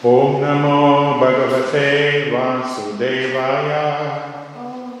Om Namo Bhagavate Vasudevaya.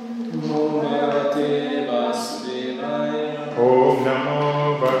 Om Bhagavate Vasudevaya. Om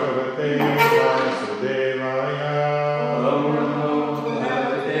Namo Bhagavate Vasudevaya. Om Namo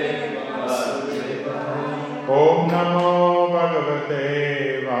Bhagavate Vasudevaya. Om Namo Bhagavate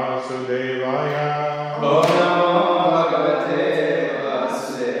Vasudevaya. Om Namo Bhagavate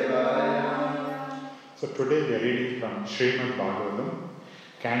Vasudevaya. So today we are reading from Śrīmad Bhāgavatam,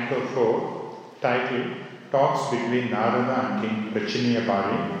 Canto 4, titled Talks Between Narada and King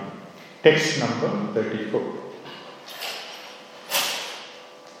Prachiniya, text number 34.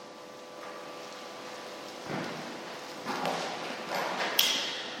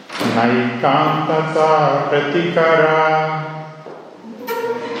 Naikantata pratikara.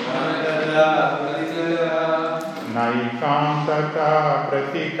 Naikantata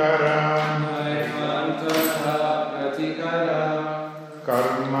pratikara.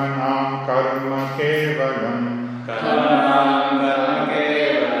 Karmanam karma kevalam. Karmanam karma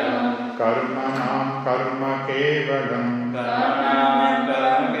kevalam. Karmanam karma kevalam. Karmanam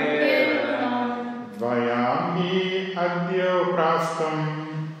karma kevalam. Dvayami adyo prastam.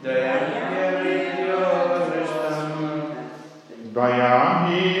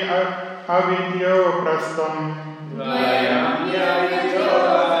 Dvayami avidyo prastam.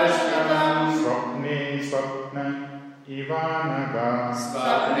 Swapne swapna ivanaga.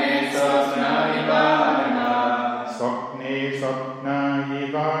 Swapne swapna ivanaga. Swapne swapna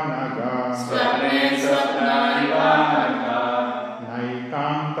ivanaga. Swapne swapna ivanaga.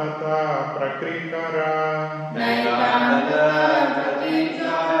 Naikantata prakritara. Naikantata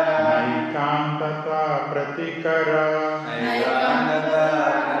pratikara. Naikantata pratikara. Naikantata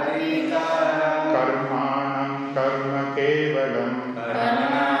pratikara. Karmanam karma kevalam.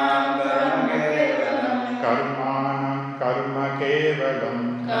 Karmanam karma kevalam. Karmanam karma kevalam.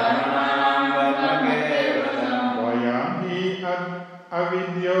 Karmanam karma kevalam. Vayami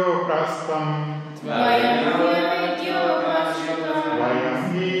avidyo prastam. Dvayamidyo prastam.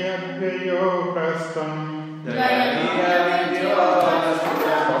 Vayami advyo prastam. Dvayamidyo prastam.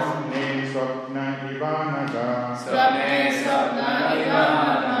 Swapne swapna ivanaga. Swapne swapna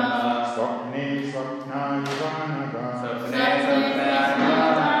ivanaga. Swapne swapna ivanaga. Swapne swapna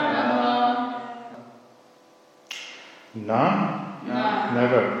ivanaga. Na,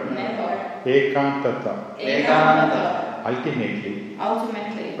 never. Ekantata, Ekanta. ultimately.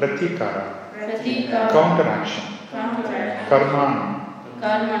 Ultimately, Pratikara, counteraction, karma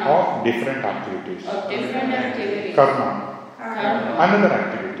karma of different activities. of different activities, Karma, karma, another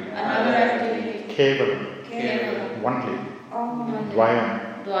activity. another activity, Kevalam, kevalam, only. only, Dvayam,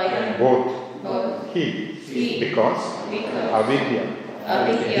 dvayam, both. both, He, because because avidya,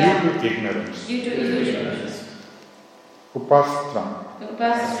 avidya, due to ignorance. due to illusions, Upastram,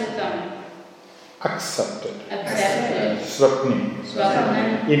 upasritam, accepted. accepted, Swapni,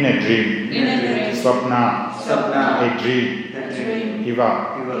 swapna, in a dream. in a dream, Swapna, Swapna. a dream. dream,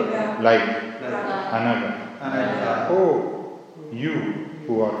 Iva, iva, like. laka, Another. Another. Oh, you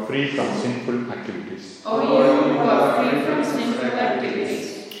who are free from sinful activities. O you who are free from sinful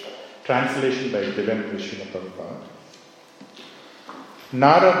activities. Translation by Divine Srila Prabhupada.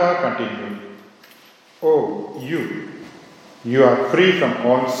 Narada continued, oh, you are free from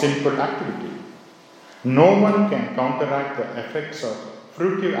all sinful activity. No one can counteract the effects of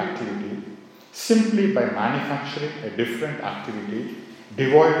fruitive activity simply by manufacturing a different activity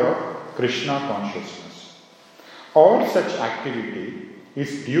devoid of Krishna consciousness. All such activity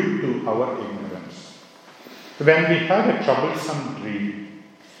is due to our ignorance. When we have a troublesome dream,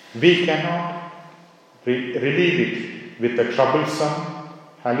 we cannot relieve it with a troublesome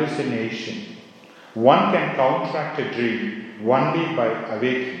hallucination. One can counteract a dream only by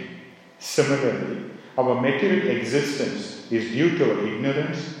awakening. Similarly, our material existence is due to our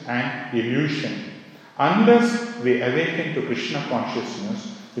ignorance and illusion. Unless we awaken to Krishna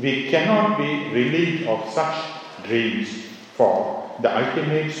consciousness, we cannot be relieved of such dreams. For the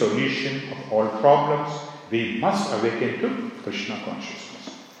ultimate solution of all problems, we must awaken to Krishna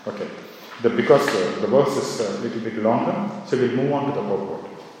consciousness. Okay, because the verse is a little bit longer, so we'll move on to the purport.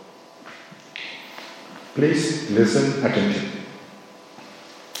 Please listen attentively.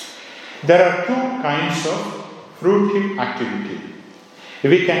 There are two kinds of fruitive activity.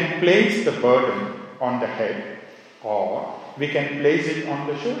 We can place the burden on the head or we can place it on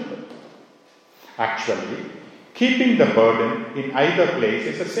the shoulder. Actually, keeping the burden in either place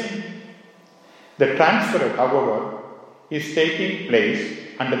is the same. The transferal, however, is taking place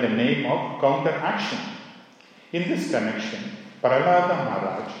under the name of counteraction. In this connection, Prahlada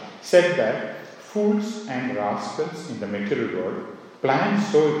Maharaj said that fools and rascals in the material world planned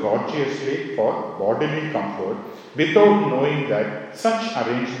so gorgeously for bodily comfort without knowing that such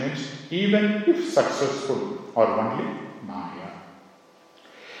arrangements, even if successful, are only Maya.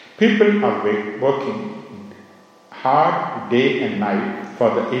 People are working hard day and night for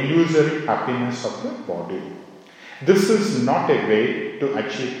the illusory happiness of the body. This is not a way to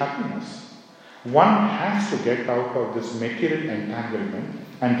achieve happiness. One has to get out of this material entanglement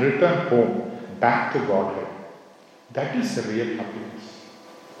and return home, back to Godhead. That is the real happiness.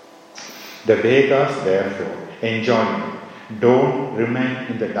 The Vedas, therefore, enjoin, don't remain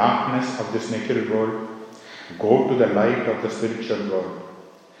in the darkness of this material world. Go to the light of the spiritual world.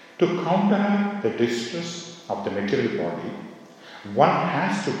 To counteract the distress of the material body, one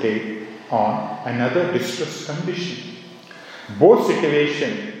has to take on another distress condition. Both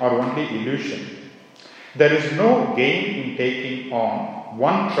situations are only illusion. There is no gain in taking on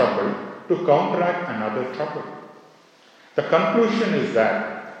one trouble to counteract another trouble. The conclusion is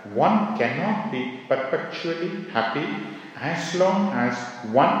that one cannot be perpetually happy as long as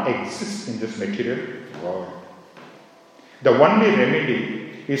one exists in this material world. The only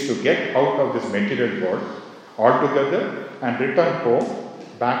remedy is to get out of this material world altogether and return home,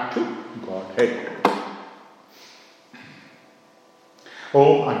 back to Godhead.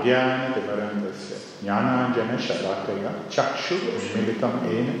 Om Ajnana Timarandasya Jnananjana Shalakaya Chakshu Militam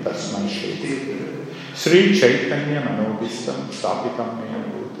Ena Tasmai Shri Chaitanya Manobhistam Sapitam Mena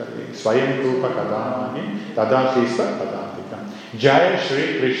Bhutale Swayam Rupa Kadamani Tadakisa Tadatikam Jaya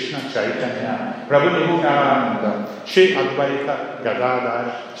Shri Krishna Chaitanya Prabhu Nityananda Shri Advaita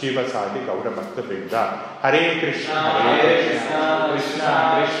Gadadhar Shivasadi Gaura Bhakta Vrinda Hare Krishna Krishna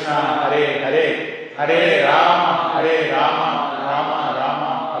Krishna Hare Hare Hare Rama Rama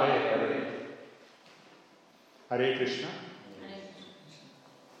Rama Hare Hare. Hare Krishna.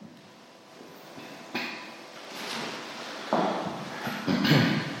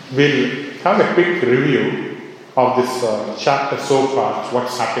 We'll have a quick review of this chapter so far,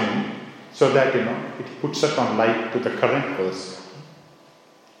 what's happening, so that it puts us on light to the current verse.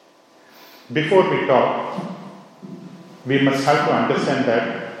 Before we talk, we must have to understand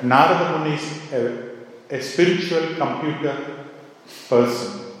that Narada Muni is a spiritual computer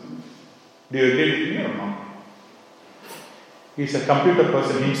person. Do you agree with me or not? He's a computer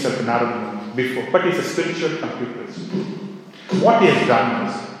person himself, Narada Muni, before, but he's a spiritual computer. What he has done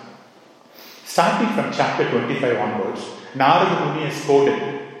is, starting from chapter 25 onwards, Narada Muni has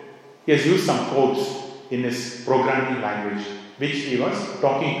coded. He has used some codes in his programming language, which he was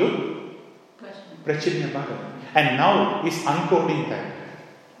talking to Prachanya Bhagavan. And now he's uncoding that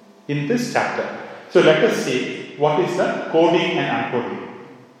in this chapter. So let us see what is the coding and uncoding.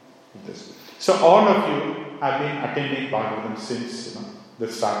 So all of you have been attending Bhagavatam since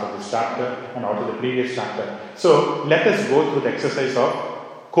the start of this chapter and also the previous chapter. So let us go through the exercise of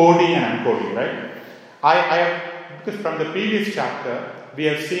coding and uncoding, right? I have, because from the previous chapter we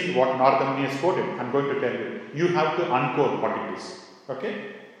have seen what Narada Muni has coded. I'm going to tell you. You have to uncode what it is.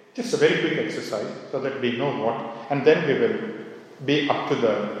 Okay? Just a very quick exercise so that we know what, and then we will be up to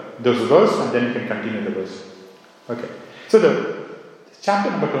those verse, and then we can continue the verse. Okay. So the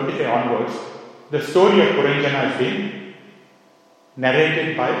chapter number 25 onwards, the story of Puranjana has been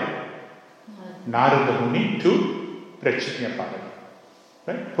narrated by Narada Muni to Prachanya Bhagavan.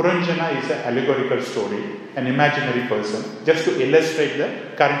 Right? Puranjana is an allegorical story, an imaginary person, just to illustrate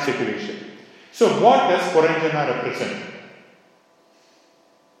the current situation. So what does Puranjana represent?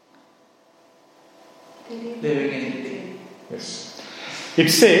 Living entity. Yes. It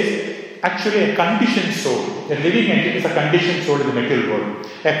says, actually a conditioned soul, a living entity is a conditioned soul in the material world.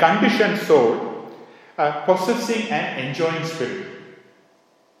 A conditioned soul possessing an enjoying spirit.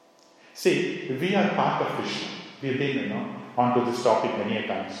 See, we are part of Krishna. We've been onto this topic many a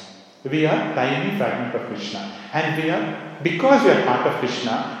times. We are tiny fragment of Krishna. And because we are part of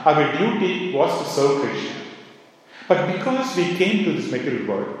Krishna, our duty was to serve Krishna. But because we came to this material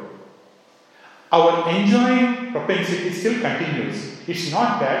world, our enjoying propensity still continues. It's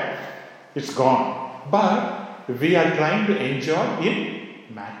not that it's gone, but we are trying to enjoy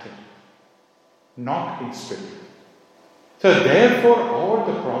in matter, not in spirit. So therefore all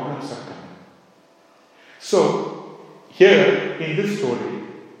the problems are coming. So here in this story,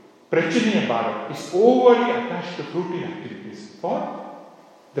 Prachanya Bhagavan is overly attached to fruitive activities for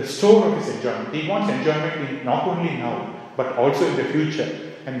the store of his enjoyment. He wants enjoyment not only now, but also in the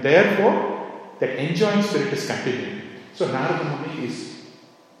future. And therefore, that enjoying spirit is continuing. So Narada Muni is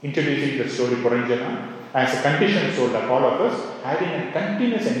introducing the story Puranjana as a conditioned soul, like all of us, having a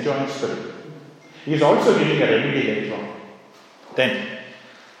continuous enjoying spirit. He is also giving a remedy later on. Then,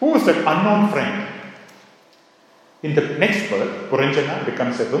 who is that unknown friend? In the next birth, Puranjana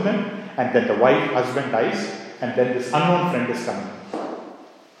becomes a woman, and then the husband dies, and then this unknown friend is coming.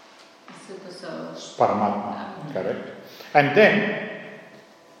 Super soul. Paramatma, correct? And then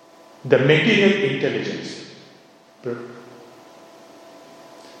the material intelligence.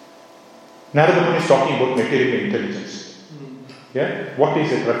 Narada Muni is talking about material intelligence. Yeah? What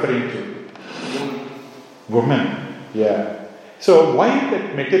is it referring to? Woman. Yeah. So why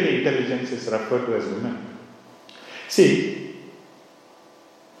that material intelligence is referred to as woman? See,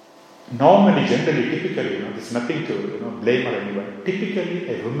 normally, generally, typically, there's nothing to blame or anyone. Typically,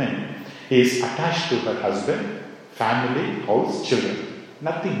 a woman is attached to her husband, family, house, children.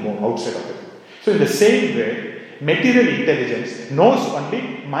 Nothing more outside of it. So in the same way, material intelligence knows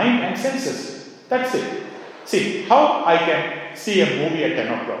only mind and senses. That's it. See, how I can see a movie at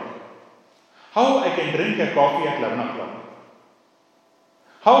 10 o'clock. How I can drink a coffee at 11 o'clock.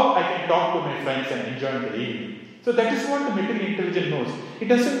 How I can talk to my friends and enjoy the evening. So that is what the material intelligence knows. It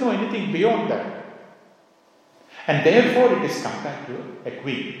doesn't know anything beyond that. And therefore it is compared to a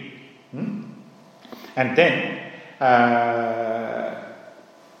queen. And then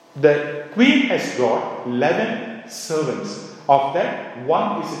the queen has got 11 servants. Of that,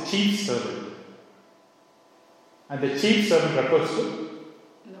 one is a chief servant. And the chief servant refers to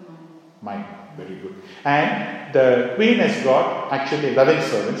mind. Very good. And the queen has got actually 11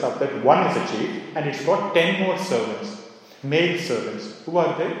 servants. Of that, one is a chief, and it's got 10 more servants, male servants. Who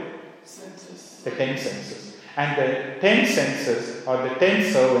are they? Senses. The 10 senses. And the 10 senses or the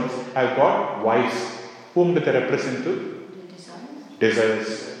 10 servants have got wives. Whom do they represent to? The desires.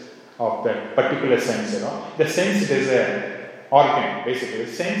 Desires of that particular sense. The sense desire organ, basically.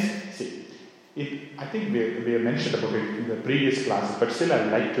 The sense. See, I think we have mentioned about it in the previous classes, but still I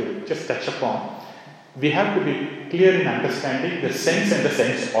would like to just touch upon. We have to be clear in understanding the sense and the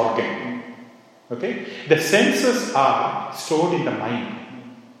sense organ. Okay? The senses are stored in the mind.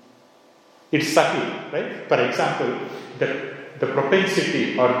 It's subtle, right? For example, the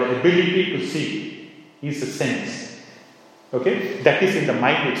propensity or the ability to see is a sense. Okay? That is in the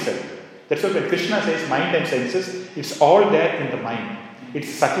mind itself. That's why when Krishna says mind and senses, it's all there in the mind. It's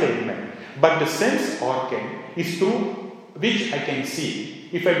a subtle element. But the sense organ is through which I can see.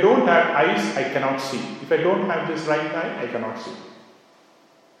 If I don't have eyes, I cannot see. If I don't have this right eye, I cannot see.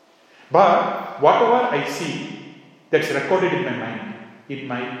 But whatever I see, that's recorded in my mind, in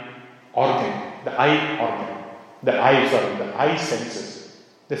my organ, the eye organ, the eye senses.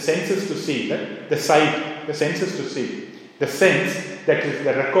 The senses to see, the sight, the senses to see. The sense, that is,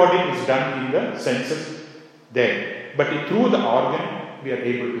 the recording is done in the senses there. But through the organ, we are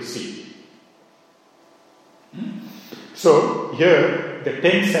able to see. So here the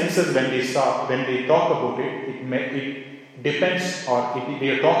 10 senses, when we talk about it, it depends, or we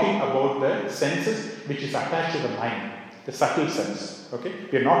are talking about the senses which is attached to the mind, the subtle sense. Okay,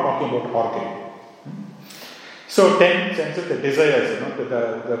 we are not talking about organ. So 10 senses, the desires,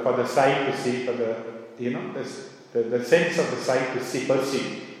 for the sight to see, for the sense of the sight to see,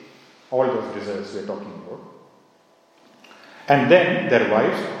 perceive, all those desires we are talking about. And then their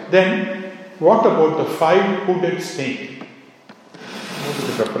wives. Then what about the 5 hooded snake? What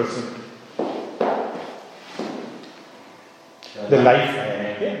does it represent? The life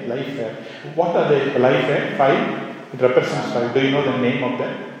air. Okay? Life air. What are the life air? 5. It represents 5. Do you know the name of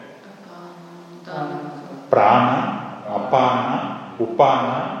them? Prana, Apana,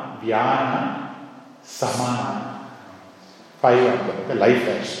 Upana, Vyana, Samana. 5 of them. The life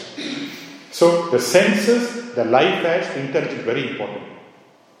airs. So the senses, the life airs, intelligence, very important.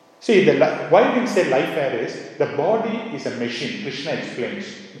 See, why we say life air is, the body is a machine. Krishna explains.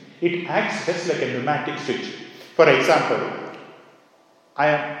 It acts just like a pneumatic switch. For example,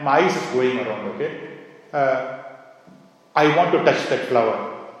 my eyes is going around, okay? I want to touch that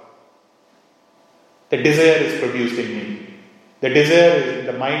flower. The desire is produced in me. The desire is in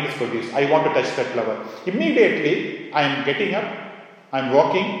the mind is produced. I want to touch that flower. Immediately, I am getting up, I am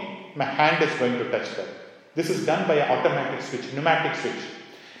walking, my hand is going to touch that. This is done by an automatic switch, pneumatic switch.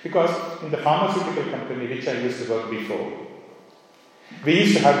 Because in the pharmaceutical company which I used to work before, we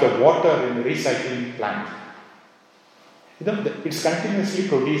used to have the water in the recycling plant. It's continuously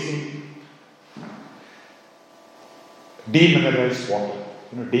producing demineralized water,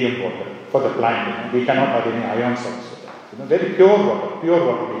 DM water for the plant. We cannot have any ions also. Very pure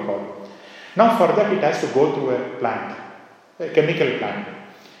water we call it. Now for that it has to go through a plant, a chemical plant.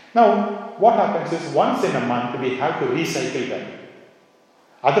 Now what happens is once in a month we have to recycle that.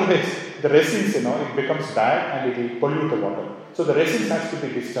 Otherwise, the resins, it becomes bad and it will pollute the water. So the resins has to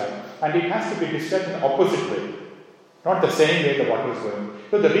be discharged, and it has to be discharged in the opposite way, not the same way the water is going.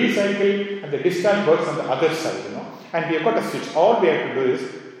 So the recycle and the discharge works on the other side, and we have got a switch. All we have to do is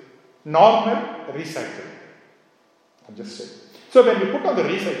normal recycle. I'm just saying. So when we put on the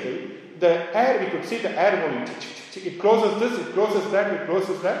recycle, the air, we could see the air moving. It closes this, it closes that, it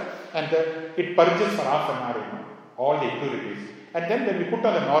closes that, and it purges for half an hour, all the impurities. And then when we put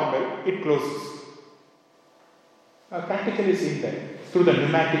on the normal, it closes. Practically seen that through the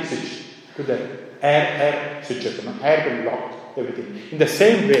pneumatic switch, to the air switches, air will lock everything. In the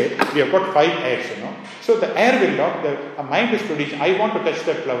same way, we have got 5 airs, So the air will lock, the mind is producing, I want to touch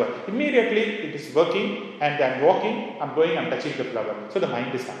that flower. Immediately it is working, and I'm walking, I'm going, I'm touching the flower. So the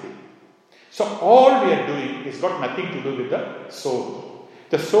mind is happy. So all we are doing is got nothing to do with the soul.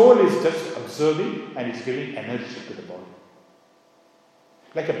 The soul is just observing and is giving energy to the body.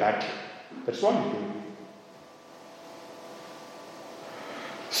 Like a battery. That's what we do.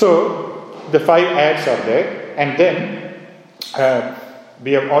 So the 5 airs are there, and then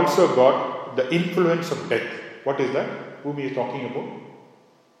we have also got the influence of death. What is that? Whom he is talking about?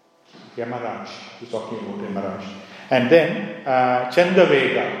 Yamaraj. He is talking about Yamaraj. And then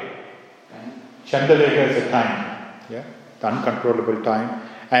Chandavega. Chandavega is a time. Yeah? The uncontrollable time.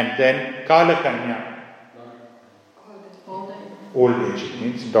 And then Kalakanya. Old age. It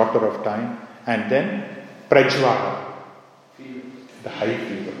means daughter of time. And then Prajvala. The high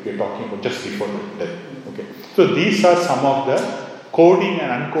fever we are talking about just before the death. Okay. So these are some of the coding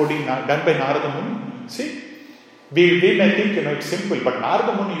and uncoding done by Narada Muni. See, we may think it's simple, but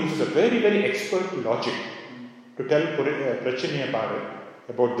Narada Muni uses a very, very expert logic to tell Prachiniya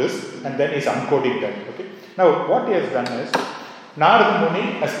about this, and then he's uncoding that. Okay. Now what he has done is Narada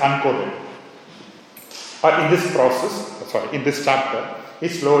Muni has uncoded, or in this process, in this chapter,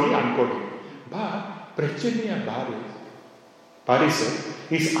 he's slowly uncoding. But Prachiniya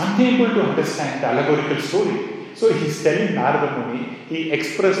Parisa is unable to understand the allegorical story. So he is telling Narada Muni, he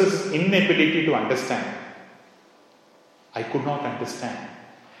expresses inability to understand. I could not understand.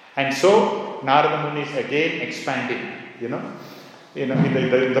 And so Narada Muni is again expanding, in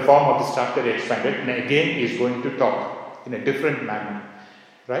the form of this chapter he expanded, and again he is going to talk in a different manner.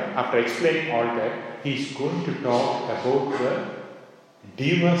 Right? After explaining all that, he is going to talk about the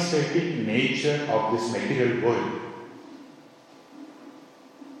devastating nature of this material world.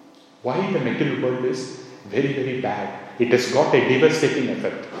 Why the material world is very, very bad. It has got a devastating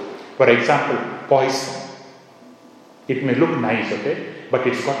effect. For example, poison. It may look nice, okay, but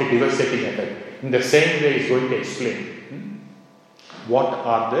it's got a devastating effect. In the same way, he's going to explain what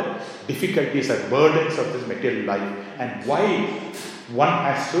are the difficulties and burdens of this material life and why one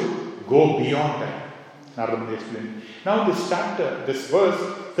has to go beyond that. Narada explained. Now this chapter, this verse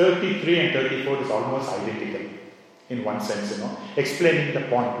 33 and 34 is almost identical. In one sense, explaining the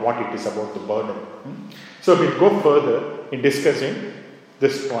point, what it is about the burden. So we'll go further in discussing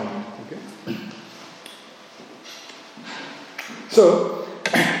this point. Okay? So,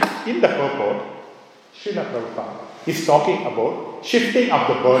 in the purport, Srila Prabhupada is talking about shifting of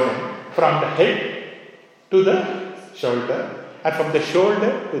the burden from the head to the shoulder, and from the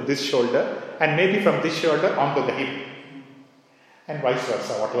shoulder to this shoulder, and maybe from this shoulder onto the hip, and vice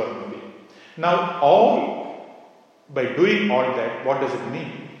versa, whatever it may be. Now, by doing all that, what does it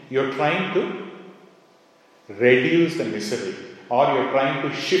mean? You're trying to reduce the misery, or you're trying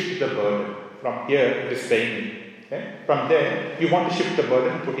to shift the burden. From here, it is pain. Okay? From there, you want to shift the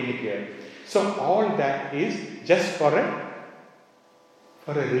burden and putting it here. So all that is just for a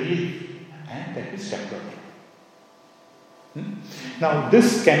relief, and that is temporary. Now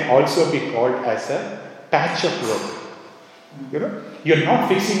this can also be called as a patch of work. You're not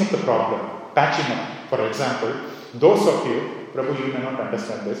fixing up the problem, patching up. For example, those of you, Prabhu, you may not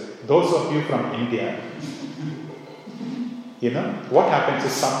understand this, those of you from India, what happens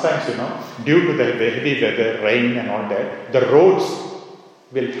is sometimes, due to the heavy weather, rain and all that, the roads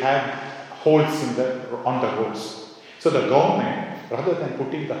will have holes on the roads. So the government, rather than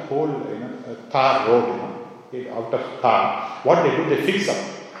putting the whole tar road out of tar, what they do, they fix up.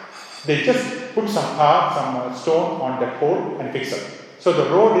 They just put some tar, some stone on that hole and fix up. So the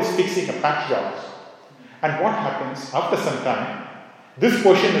road is fixing a patch job. And what happens after some time, this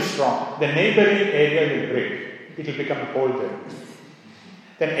portion is strong, the neighboring area will break. It will become a hole there.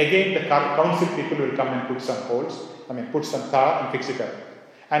 Then again the council people will come and put some holes, put some tar and fix it up.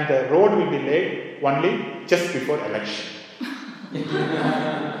 And the road will be laid only just before election.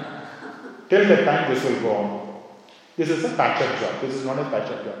 Till the time this will go on. This is a patch-up job. This is not a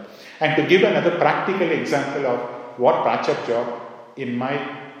patch-up job. And to give another practical example of what patch-up job in my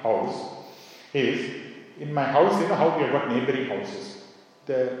house is, in my house, how we have got neighboring houses.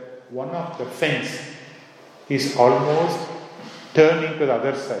 One of the fence is almost turning to the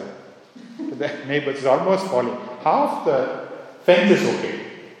other side. The neighbors is almost falling. half the fence is okay.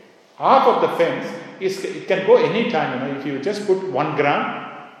 Half of the fence it can go any time. If you just put 1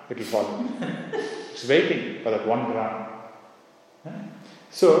 gram, it will fall. It's waiting for that 1 gram.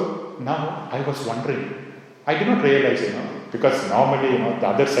 So now I was wondering. I did not realize, because normally, the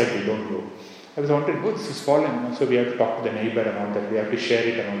other side we don't go. I was wondering, this is fallen, so we have to talk to the neighbor and all that. We have to share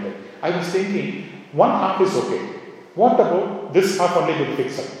it and all that. I was thinking, 1 half is okay. What about this half only will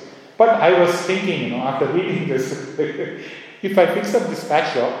fix up? But I was thinking, after reading this, if I fix up this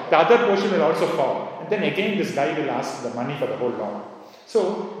patch job, the other portion will also fall. And then again this guy will ask the money for the whole lot.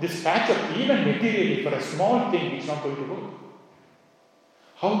 So this patch up, even materially, for a small thing, it's not going to work.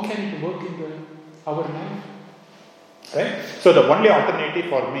 How can it work in our life? Right? So the only alternative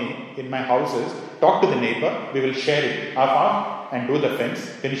for me in my house is talk to the neighbor, we will share it half and do the fence,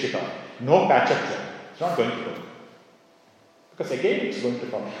 finish it off. No patch up job. It's not going to work. Because again it's going to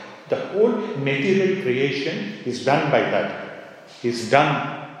fall. The whole material creation is done by that. Is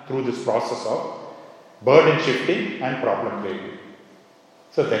done through this process of burden shifting and problem creating.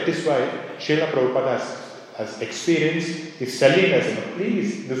 So that is why Srila Prabhupada has experienced, is telling us,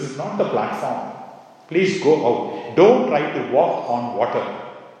 please, this is not the platform. Please go out. Don't try to walk on water.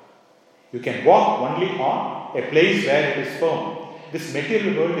 You can walk only on a place where it is firm. This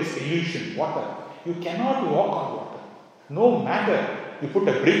material world is illusion, water. You cannot walk on water. No matter you put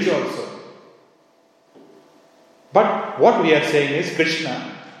a bridge also. But what we are saying is,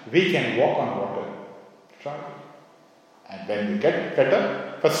 Krishna, we can walk on water. Try. And when you get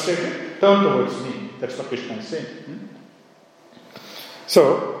better, frustrated, turn towards me. That's what Krishna is saying.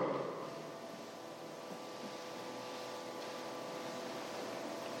 So,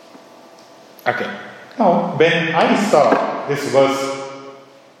 okay. Now, when I saw this verse,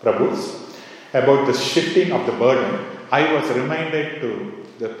 Prabhus, about the shifting of the burden, I was reminded to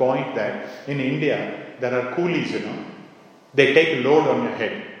the point that in India, there are coolies, they take a load on your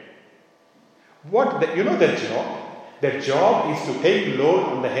head. Their job? Their job is to take load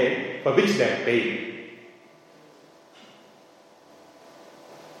on the head for which they are paid.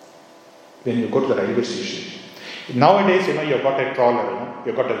 When you go to the railway station. Nowadays, you've got a trawler,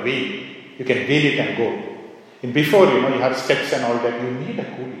 you've got a wheel. You can wheel it and go. And before, you have steps and all that. You need a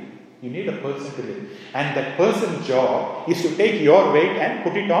coolie. You need a person to live. And that person's job is to take your weight and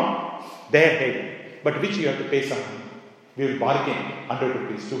put it on their head. But which you have to pay some money. We will bargain 100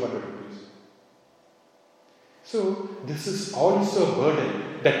 rupees, 200 rupees. So, this is also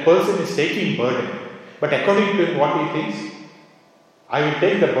burden. That person is taking burden. But according to what he thinks, I will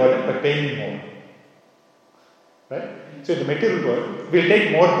take the burden but pay me more. Right? So, in the material world, we will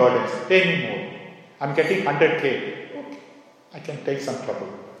take more burdens, pay me more. I'm getting 100k. Okay, I can take some trouble.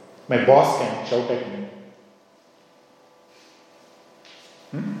 My boss can shout at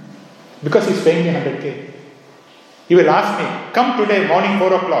me. Because he's paying me 100k. He will ask me, come today morning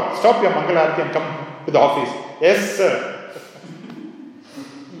 4 o'clock, stop your Mangalarati and come to the office. Yes, sir.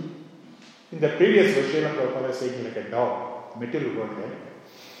 In the previous verse, Srila Prabhupada was saying like a dog, material world, right?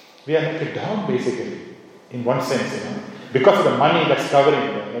 We are like a dog basically, in one sense, because of the money that's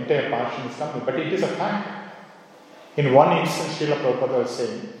covering the entire portion is coming, but it is a fact. In one instance, Srila Prabhupada was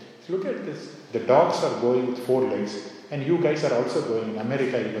saying, look at this, the dogs are going with 4 legs, and you guys are also going. In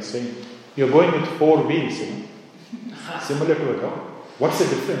America, he was saying, you're going with 4 wheels, similar to a dog. What's the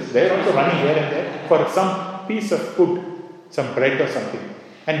difference? They're also running here and there for some piece of food, some bread or something.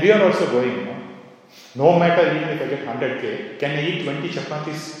 And we are also going, no matter even if I get 100k, can I eat 20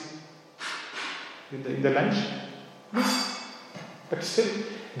 chapatis in the lunch? But still,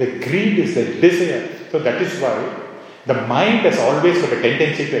 the greed is the desire. So that is why the mind has always got a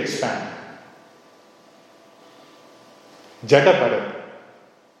tendency to expand. Jada Bharat,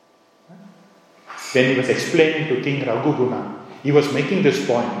 when he was explaining to King Raghuguna, he was making this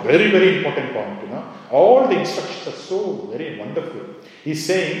point, very, very important point, All the instructions are so very wonderful. He's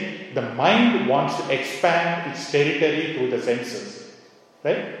saying the mind wants to expand its territory through the senses.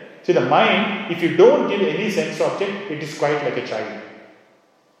 Right? See, the mind, if you don't give any sense object, it is quite like a child.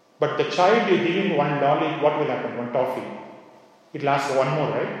 But the child, you give him one lolly, what will happen? One toffee. It lasts one more,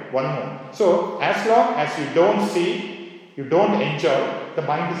 right? One more. So, as long as you don't see, you don't enjoy, the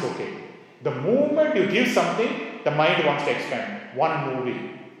mind is okay. The moment you give something, the mind wants to expand. 1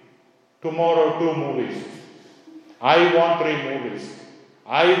 movie. Tomorrow 2 movies. I want 3 movies.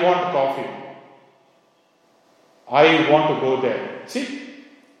 I want coffee. I want to go there. See?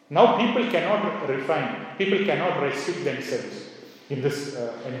 Now people cannot refine. People cannot restrict themselves in this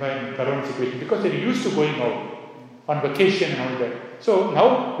environment, current situation, because they're used to going out on vacation and all that. So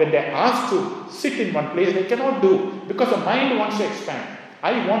now when they're asked to sit in one place, they cannot do, because the mind wants to expand.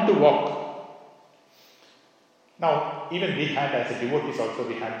 I want to walk. Now, even we had, as a devotees also,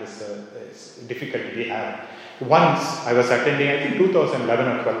 we had this difficulty we had. Once I was attending, I think 2011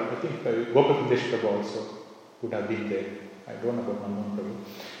 or 12, I think Gopal Prabhu also would have been there. I don't know about Manmohan Prabhu.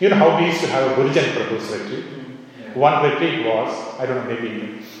 You know how we used to have a Gurujan Prabhu's retreat? Yeah. One retreat was, I don't know,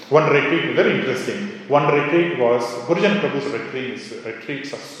 maybe one retreat, very interesting. One retreat was, Gurujan Prabhu's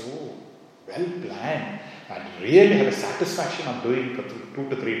retreats are so well planned and really have a satisfaction of doing for 2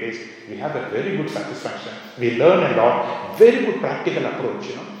 to 3 days. We have a very good satisfaction. We learn a lot, very good practical approach,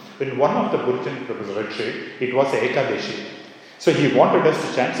 In one of the Gurujan Prabhu's retreat, it was Ekadashi. So he wanted us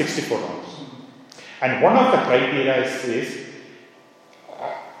to chant 64 rounds. And one of the criteria is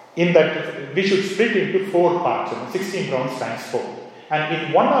in that we should split into 4 parts, 16 rounds times 4. And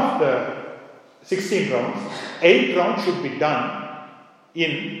in one of the 16 rounds, 8 rounds should be done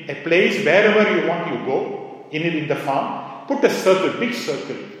in a place wherever you want to go, in the farm. Put a circle, big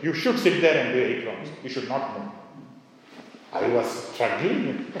circle. You should sit there and do 8 rounds. You should not move. I was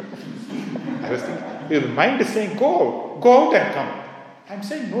struggling. I was thinking, your mind is saying, go out and come. I'm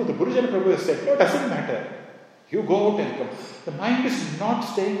saying, no, the Gurujan Prabhu has said, no, it doesn't matter. You go out and come. The mind is not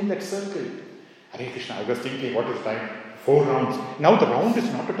staying in that circle. Hare Krishna, I was thinking, what is time? 4 rounds. Now the round is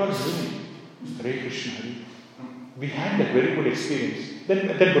not at all moving. Hare Krishna, Hare. We had that very good experience. Then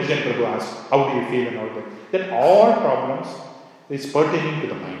Gurujan Prabhu asked, how do you feel and all that. Then all problems is pertaining to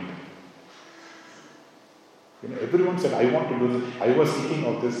the mind. Everyone said, I want to do this. I was thinking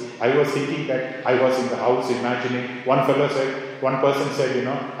of this. I was thinking that I was in the house imagining. One person said,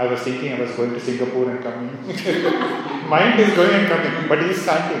 I was thinking I was going to Singapore and coming. Mind is going and coming, but he is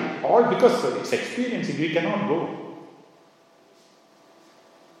standing. All because it's experiencing. We cannot go.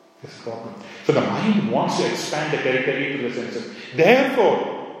 This problem. So the mind wants to expand the territory to the senses.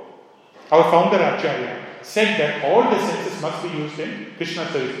 Therefore, our founder Acharya said that all the senses must be used in Krishna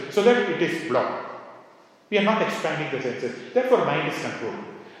service so that it is blocked. We are not expanding the senses. Therefore, mind is controlled.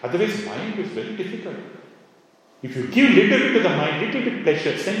 Otherwise, mind is very difficult. If you give little bit to the mind, little bit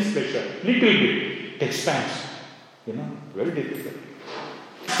pleasure, sense pleasure, little bit, it expands. Very difficult.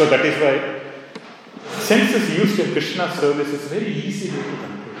 So that is why senses used in Krishna service is very easy way to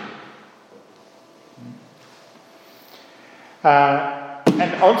control.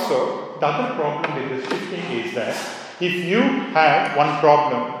 And also, the other problem with this shifting is that if you have one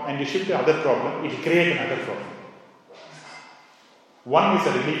problem and you shift the other problem, it will create another problem. One is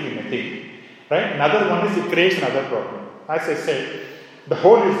a relief in a thing, right? Another one is it creates another problem. As I said, the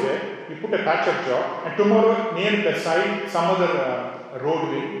hole is there, you put a patch of chalk, and tomorrow near the side, some other road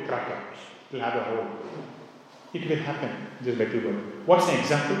will crack up. It will have a hole. It will happen, this little word. What's an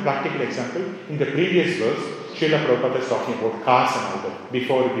example, practical example? In the previous verse, Srila Prabhupada is talking about cars and all that.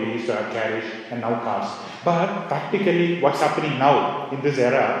 Before we used to have carriage and now cars. But practically what's happening now in this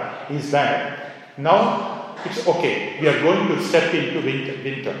era is that now it's okay. We are going to step into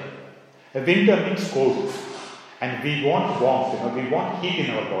winter. Winter means cold. And we want warmth, we want heat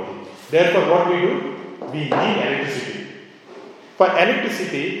in our body. Therefore what we do? We need electricity. For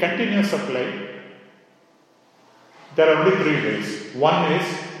electricity, continuous supply, there are only 3 ways. One is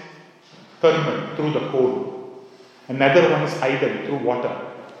thermal, through the coal. Another one is tidal, through water.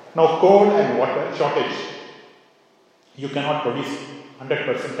 Now coal and water shortage. You cannot produce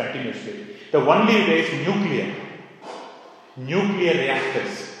 100% continuously. The only way is nuclear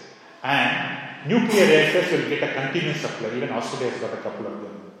reactors. And nuclear reactors will get a continuous supply. Even Australia has got a couple of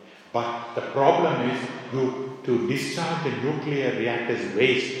them. But the problem is to discharge the nuclear reactors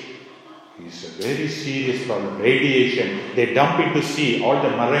waste is a very serious problem. Radiation. They dump into sea. All the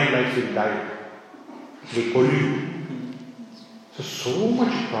marine life will die. They pollute. So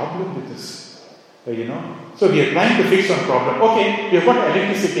much problem with this. So we are trying to fix one problem. Okay, we have got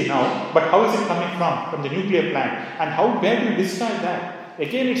electricity now, but how is it coming from? From the nuclear plant. And where do we discharge that?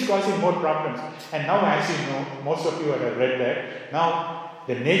 Again, it's causing more problems. And now, as you know, most of you have read that, now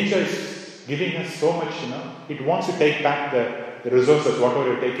the nature is giving us so much, it wants to take back the resources,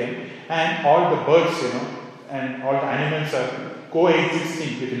 whatever you've taken, and all the birds, and all the animals are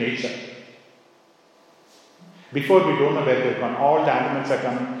coexisting with nature. Before we don't know where they've gone. All the animals are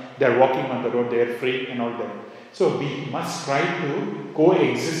coming, they're walking on the road, they're free and all that. So we must try to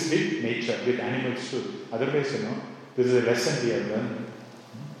coexist with nature, with animals too. Otherwise, this is a lesson we have learned.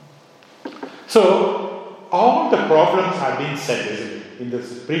 So, all the problems have been said, isn't it? In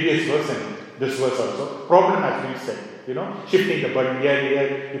this previous verse and this verse also. Problem has been said. Shifting the burden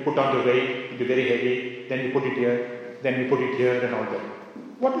here, you put on the weight, it is very heavy, then you put it here, then you put it here and all that.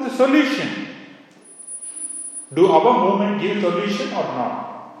 What is the solution? Do our movement give solution or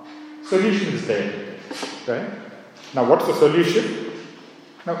not? Solution is there. Right? Now what's the solution?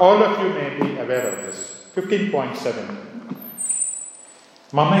 Now all of you may be aware of this. 15.7.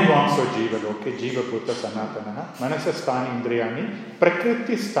 Mamaivanso jiva loke jiva bhuta sanatanaha manasa sthani indriyani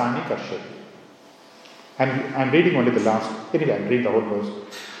prakriti sthani karshati. I'm reading only the last. Anyway, I'll read the whole verse.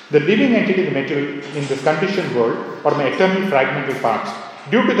 The living entity, the material in this conditioned world are my eternal fragmental parts.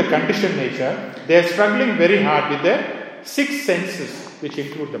 Due to the conditioned nature, they are struggling very hard with their 6 senses, which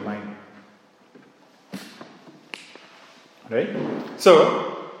include the mind. Right?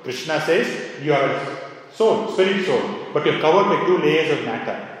 So, Krishna says, you are a soul, spirit soul, but you are covered by 2 layers of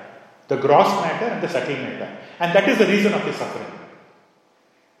matter. The gross matter and the subtle matter. And that is the reason of your suffering.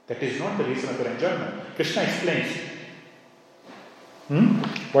 That is not the reason of your enjoyment. Krishna explains.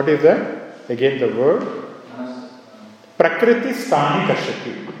 What is that? Again the word. Prakriti sthani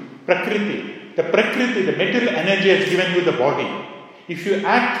karshati. Prakriti. The Prakriti, the material energy has given you the body. If you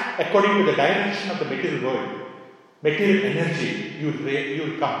act according to the direction of the material world, material energy, you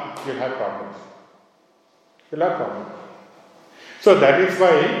will come. You'll have problems. You'll have problems. So that is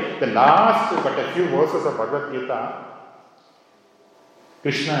why the last but a few verses of Bhagavad Gita,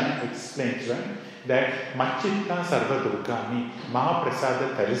 Krishna explains, right, that Machitta sarva durgami ma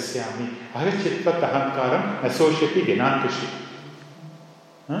prasada tarisyami ahachitva tahankaram asosyati genankashi.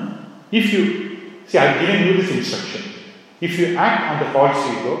 If you, see, I have given you this instruction. If you act on the false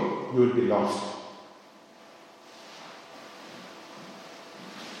ego, you will be lost.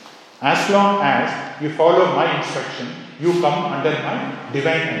 As long as you follow my instruction, you come under my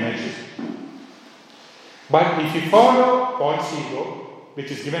divine energy. But if you follow false ego, which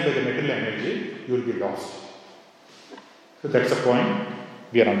is given by the material energy, you will be lost. So that's the point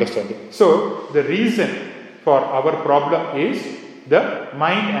we are understanding. So the reason for our problem is the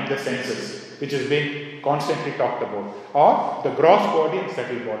mind and the senses, which is being constantly talked about, or the gross body and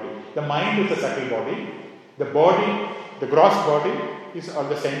subtle body. The mind is the subtle body, the body, the gross body is all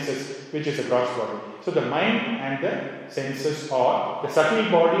the senses, which is the gross body. So the mind and the senses are the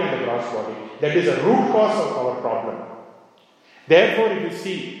subtle body and the gross body. That is the root cause of our problem. Therefore, if you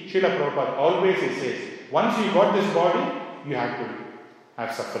see, Srila Prabhupada always he says, once you got this body, you have to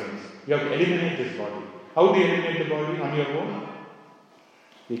have sufferings. You have to eliminate this body. How do you eliminate the body on your own?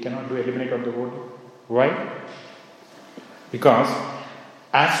 We cannot eliminate on the body. Why? Because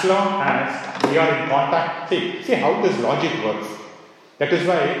as long as we are in contact, see how this logic works. That is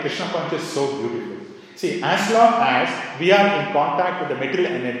why Krishna consciousness is so beautiful. See, as long as we are in contact with the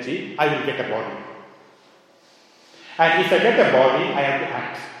material energy, I will get a body. And if I get a body, I have to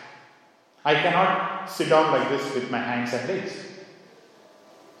act. I cannot sit down like this with my hands and legs,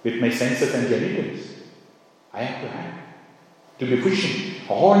 with my senses and genitals. I have to act. To be pushing.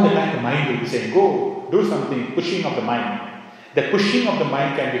 All the time the mind will be saying, go, do something, pushing of the mind. The pushing of the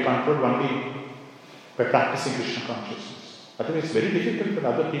mind can be controlled only by practicing Krishna consciousness. Otherwise, it's very difficult for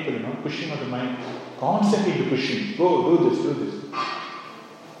other people, pushing of the mind, constantly pushing, go, do this, do this.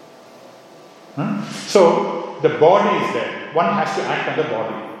 So, the body is there. One has to act on the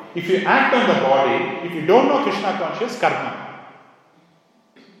body. If you act on the body, if you don't know Krishna consciousness, karma.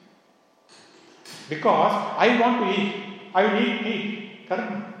 Because I want to eat. I will eat meat.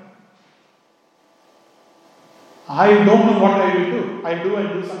 Karma. I don't know what I will do. I will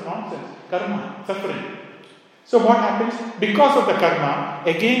do some nonsense. Karma. Suffering. So what happens? Because of the karma,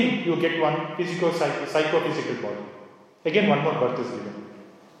 again you get one psychophysical body. Again one more birth is given.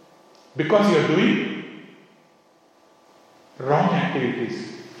 Because you are doing wrong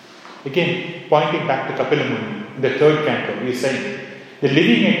activities. Again, pointing back to Kapila Muni, in the 3rd canto, he is saying, the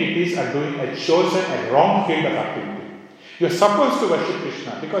living entities are doing a chosen and wrong field of activity. You are supposed to worship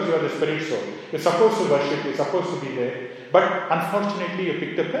Krishna because you are the spirit soul. You are supposed to worship, you are supposed to be there. But unfortunately, you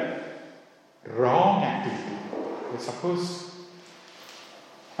picked up a wrong activity. You are supposed.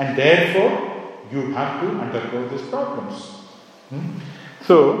 And therefore, you have to undergo these problems.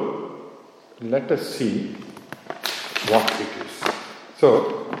 So, let us see what it is.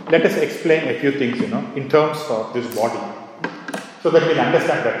 So, let us explain a few things, in terms of this body, so that we'll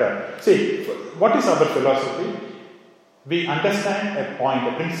understand better. See, what is our philosophy? We understand a point,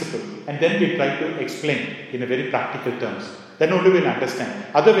 a principle, and then we try to explain in a very practical terms. Then only we'll understand.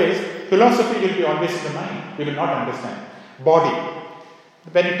 Otherwise, philosophy will be always in the mind. We will not understand. Body.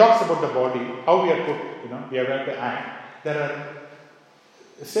 When it talks about the body, how we are put, we are going to act. There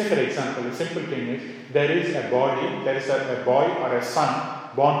are, say for example, a simple thing is, there is a body, there is a boy or a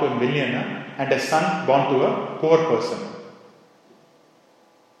son born to a millionaire and a son born to a poor person.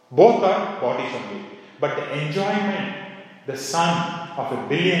 Both are bodies only. But the enjoyment the son of a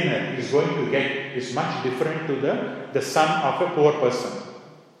billionaire is going to get is much different to the son of a poor person.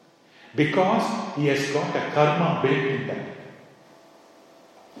 Because he has got a karma built in that.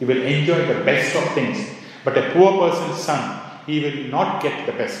 He will enjoy the best of things. But a poor person's son, he will not get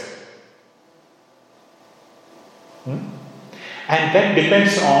the best. And that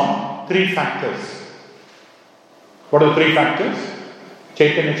depends on 3 factors. What are the 3 factors?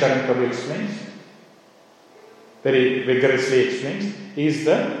 Chaitanya Charan Prabhu explains, very vigorously explains, is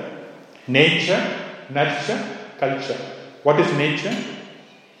the nature, nurture, culture. What is nature?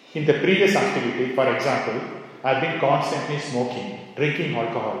 In the previous activity, for example, I have been constantly smoking, drinking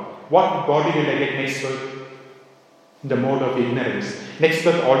alcohol. What body will I get next birth? In the mode of ignorance. Next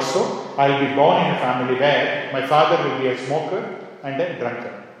birth also, I will be born in a family where my father will be a smoker and a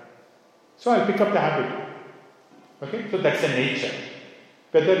drunkard. So I will pick up the habit. Okay, so that's the nature.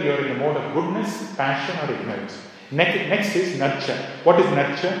 Whether you are in the mode of goodness, passion or ignorance. Next is nurture. What is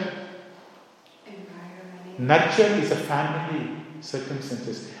nurture? Nurture is a family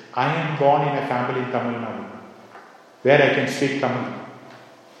circumstances. I am born in a family in Tamil Nadu where I can speak Tamil.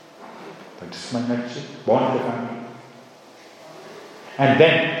 That is my nurture. Born in the family. And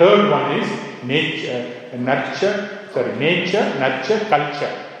then third one is nature, nurture,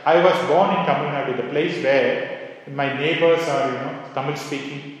 culture. I was born in Tamil Nadu, the place where my neighbors are, Tamil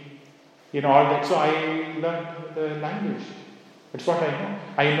speaking, all that. So I learned the language. That's what I know.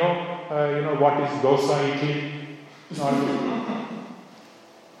 I know, what is Dāsa, idli.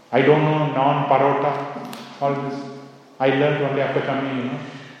 I don't know naan, parota, all this. I learned only after coming,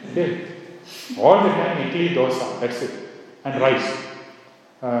 here. All the time, idli, Dāsa, that's it. And rice.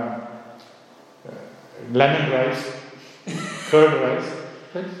 Lemon rice, curd rice,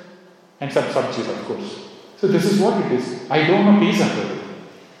 and some sabjis, of course. So this is what it is. I don't know pizza.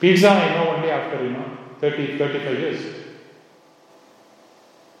 Pizza I know only after 30, 35 years.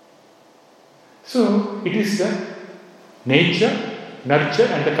 So it is the nature, nurture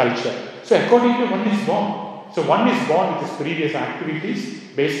and the culture. So according to one is born. So one is born with his previous activities,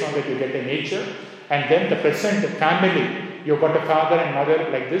 based on that you get a nature, and then the present family. You've got a father and mother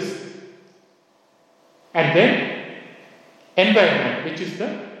like this. And then environment, which is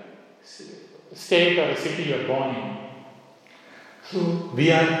the state or the city you are born in. So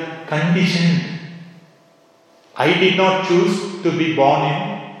we are conditioned. I did not choose to be born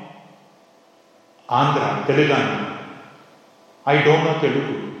in Andhra, Telangana. I don't know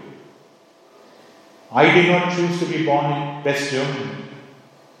Telugu. I did not choose to be born in West Germany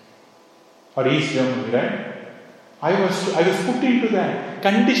or East Germany, right? I was put into that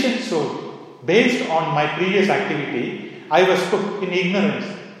conditioned soul. Based on my previous activity, I was put in ignorance.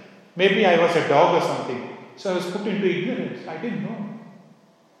 Maybe I was a dog or something. So I was put into ignorance. I didn't know.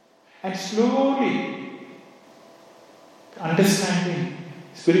 And slowly, understanding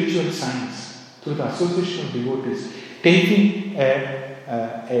spiritual science through the association of devotees, taking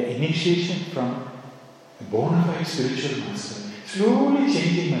an initiation from a bona fide spiritual master, slowly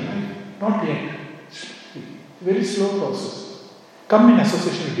changing my life. Not yet. Very slow process. Come in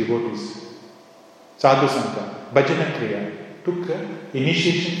association with devotees. Sadhu Sangha, Bhajana Kriya, took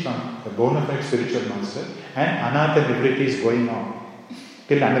initiation from a bona fide spiritual master, and Anatha Nivriti is going on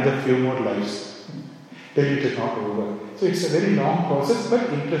till another few more lives, till it is not over. So it's a very long process but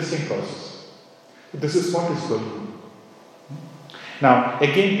interesting process. This is what is going on. Now,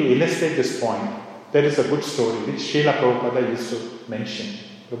 again to illustrate this point, there is a good story which Srila Prabhupada used to mention.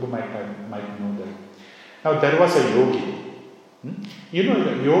 Prabhu might know that. Now there was a yogi.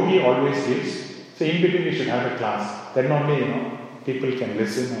 The yogi always gives. So in between we should have a class. Then only, people can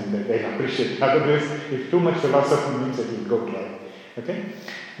listen and they'll appreciate. Otherwise, if too much philosophy means it will go dry. Okay?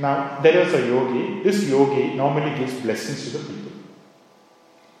 Now there was a yogi. This yogi normally gives blessings to the people.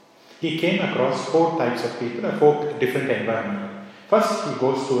 He came across 4 types of people, 4 different environments. First he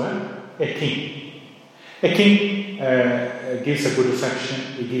goes to a king. A king gives a good reception,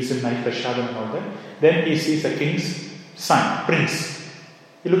 he gives him nice prashadam and all that. Then he sees a king's son, prince.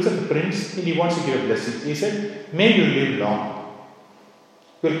 He looks at the prince and he wants to give a blessing. He said, may you live long.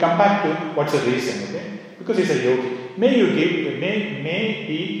 We'll come back to what's the reason, okay? Because he's a yogi. May you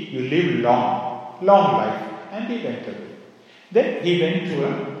live long life. And he went away. Then he went to a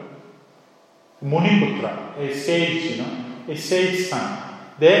Muniputra, a sage, a sage son.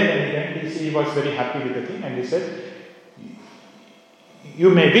 There when he went, he was very happy with the thing and he said, you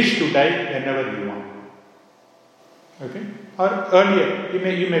may wish to die whenever you want. Okay? Or earlier, you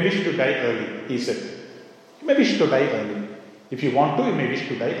may wish to die early, he said. You may wish to die early. If you want to, you may wish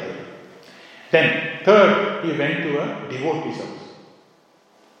to die early. Then, third, he went to a devotee's house.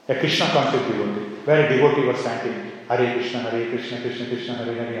 A Krishna conscious devotee, where a devotee was chanting, Hare Krishna, Krishna Krishna,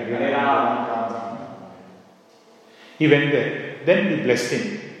 Hare Hare, Hare Rama. He went there. Then he blessed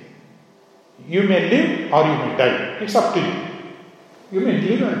him. You may live or you may die. It's up to you. You may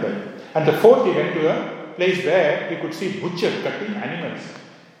live or die. And the fourth, he went to a place where he could see butcher cutting animals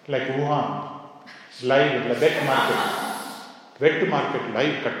like Wuhan, live, wet market,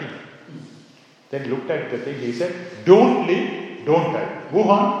 live cutting. Then looked at the thing, he said, don't live, don't die.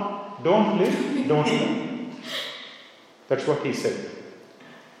 Wuhan, don't live, don't die. That's what he said.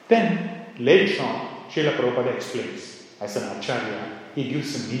 Then, later on, Srila Prabhupada explains, as an Acharya, he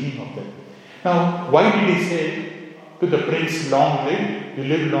gives the meaning of that. Now, why did he say to the prince, long live, you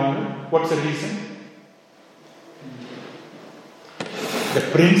live longer? What's the reason? The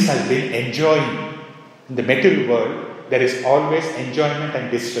prince has been enjoying. In the material world, there is always enjoyment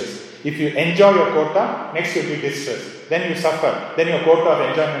and distress. If you enjoy your quota, next you'll be distressed. Then you suffer. Then your quota of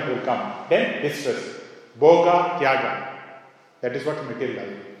enjoyment will come. Then distress. Bhoga, tyaga. That is what material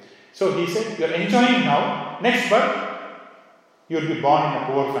life. So he said, you're enjoying now. Next birth, you'll be born in a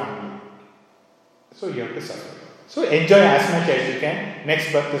poor family. So you have to suffer. So enjoy as much as you can.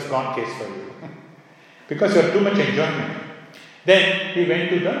 Next birth is gone case for you. Because you have too much enjoyment. Then he went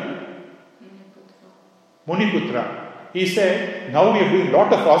to the Muniputra. He said, now we are doing a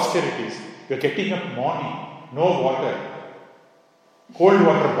lot of austerities. We are getting up morning, no water, cold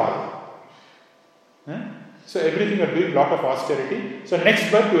water bath. So everything we are doing a lot of austerity. So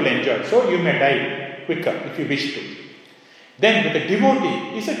next birth you will enjoy. So you may die quicker if you wish to. Then with the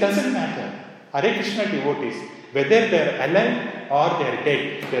devotee, he said, doesn't matter. Hare Krishna devotees, whether they are alive or they are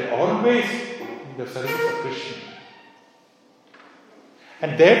dead, they are always in the service of Krishna.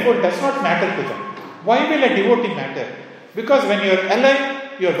 And therefore it does not matter to them. Why will a devotee matter? Because when you are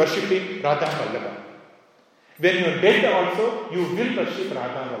alive, you are worshipping Radha Vallabha. When you are dead also, you will worship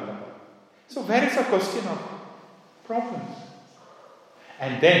Radha Vallabha. So where is the question of problems?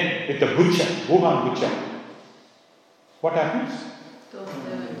 And then with the butcher, Wuhan butcher, what happens?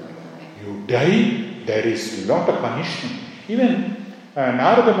 You die, there is a lot of punishment. Even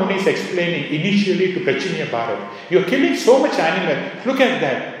Narada Muni is explaining initially to Prachinya Bharat, you are killing so much animal. Look at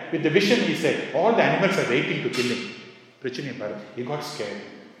that. With the vision he said, all the animals are waiting to kill him. Prachinya Bharat, he got scared.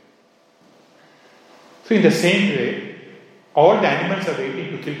 So in the same way, all the animals are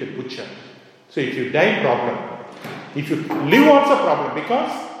waiting to kill the butcher. So if you die, problem. If you live, also problem,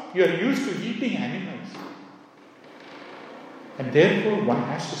 because you are used to eating animals. And therefore one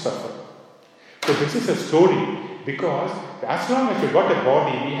has to suffer. So this is a story, because as long as you got a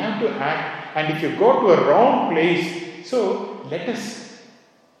body, we have to act. And if you go to a wrong place, so let us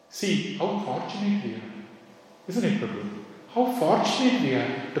see how fortunate we are. Isn't it, Prabhu? How fortunate we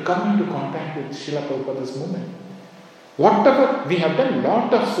are to come into contact with Srila Prabhupada's movement. Whatever, we have done a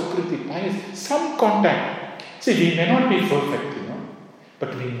lot of Sukriti, pious, some contact. See, we may not be perfect,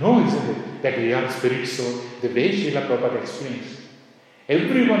 but we know, isn't it, that we are spirit soul, the way Srila Prabhupada explains.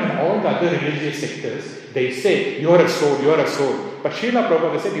 Everyone in all the other religious sectors, they say, you are a soul, you are a soul. But Srila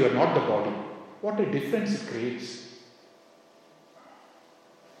Prabhupada said, you are not the body. What a difference it creates.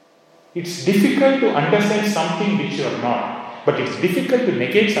 It's difficult to understand something which you are not, but it's difficult to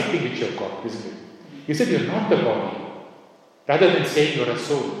negate something which you have got, isn't it? You said you are not the body, rather than saying you are a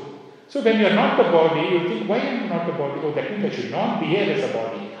soul. So when you are not the body, you think, why am I not the body? Oh, that means I should not behave as a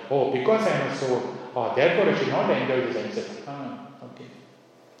body. Oh, because I am a soul. Oh, therefore I should not enjoy the senses. Okay.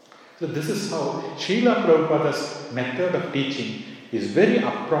 So this is how Srila Prabhupada's method of teaching is very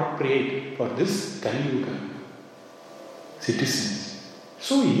appropriate for this Kali Yuga citizens.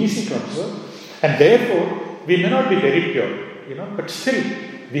 So easy to observe. And therefore, we may not be very pure, but still,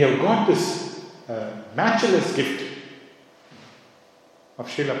 we have got this matchless gift of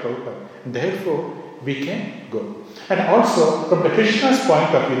Srila Prabhupada. And therefore, we can go. And also, from the Krishna's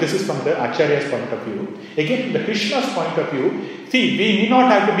point of view, this is from the Acharya's point of view. Again, from the Krishna's point of view, see, we need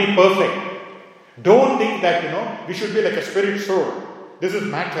not have to be perfect. Don't think that, we should be like a spirit soul. This is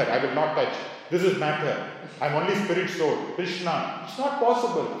matter, I will not touch. This is matter. I'm only spirit soul. Krishna. It's not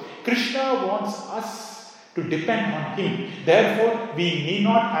possible. Krishna wants us to depend on Him. Therefore, we need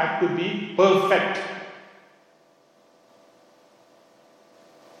not have to be perfect.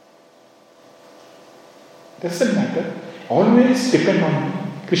 Doesn't matter. Always depend on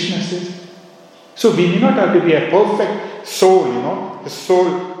Him. Krishna says. So we need not have to be a perfect soul, the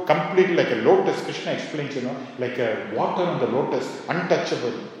soul completely like a lotus. Krishna explains, like a water on the lotus,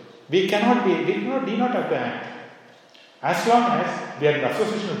 untouchable. We need not have to act. As long as we are in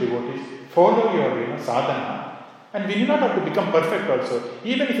association of devotees, follow your sadhana, and we need not have to become perfect also.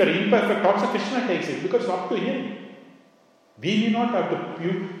 Even if you are imperfect, also Krishna takes it, because it's up to Him. We need not have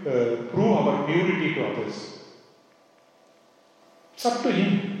to prove our purity to others. It's up to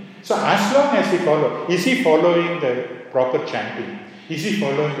Him. So as long as we follow, is he following the proper chanting? Is he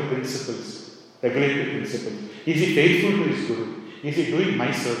following the principles, regulatory principles? Is he faithful to his Guru? Is he doing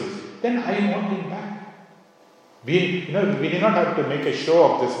my service? Then I want him back. We do not have to make a show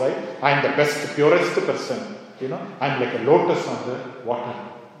of this, right? I am the best, purest person. I am like a lotus on the water.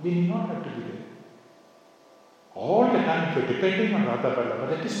 We do not have to be there. All the time, if you're depending on Radha Vallabha,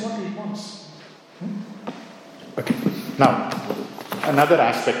 that is what he wants. Okay. Now, another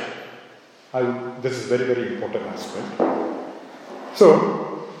aspect. This is very, very important aspect.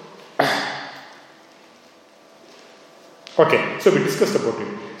 So, okay. So we discussed about it.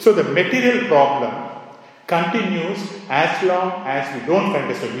 So the material problem continues as long as we don't find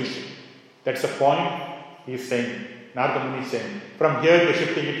a solution. That's the point he is saying. Narada Muni is saying. From here you're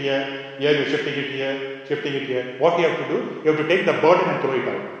shifting it here you're shifting it here, shifting it here. What you have to do? You have to take the burden and throw it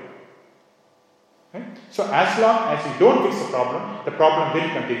out. Right? So as long as you don't fix the problem will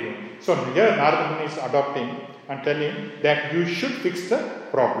continue. So here Narada Muni is adopting and telling that you should fix the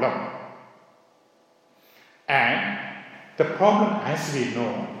problem. And the problem, as we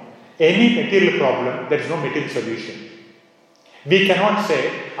know, any material problem, there is no material solution. We cannot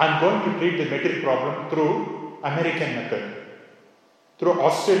say, I'm going to treat the material problem through American method, through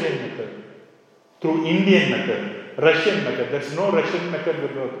Australian method, through Indian method, Russian method. There is no Russian method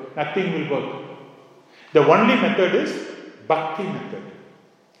will work. Nothing will work. The only method is Bhakti method,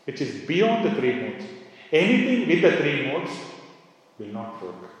 which is beyond the three modes. Anything with the three modes will not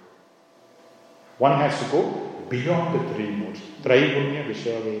work. One has to go beyond the three modes. Traigunya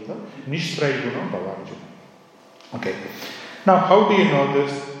Vishwaveda, Nishtraiguna Bhavarjuna. Okay. Now, how do you know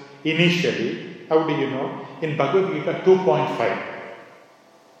this? Initially, how do you know? In Bhagavad Gita 2.5.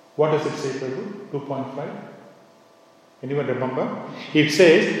 What does it say, Prabhu? 2.5? Anyone remember? It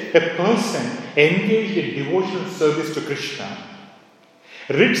says, a person engaged in devotional service to Krishna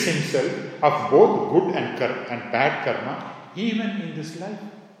rids himself of both good and bad karma even in this life.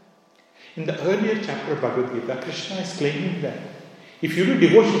 In the earlier chapter of Bhagavad Gita, Krishna is claiming that if you do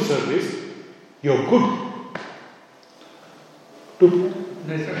devotional service, you're good.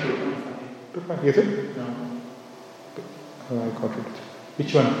 There's a 2.5. Is it? No. I got it.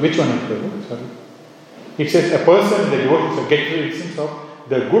 Which one is the? Sorry. It says a person in the devotional service gets rid of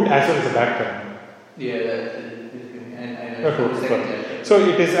the good as well as the bad karma. Yeah, So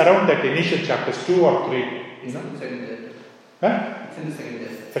it is around that initial chapters 2 or 3. It's in the second chapter. Huh? It's in the second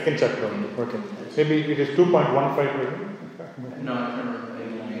chapter. Second chapter only. Okay. Maybe it is 2.15. No.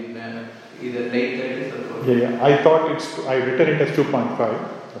 Either late 30s or 40s. Yeah. I thought I written it as 2.5.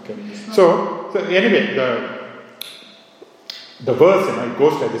 Okay. So anyway, the verse, it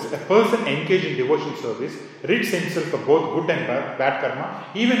goes like this. A person engaged in devotional service rids himself of both good and bad karma,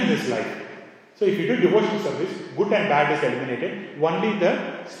 even in his life. So if you do devotional service, good and bad is eliminated. Only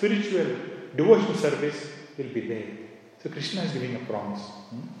the spiritual devotional service will be there. So Krishna is giving a promise.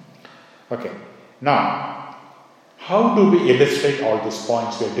 Okay. Now, how do we illustrate all these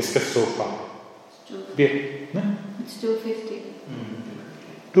points we have discussed so far? It's 250.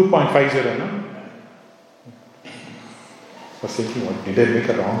 2.50, no? I was thinking, did I make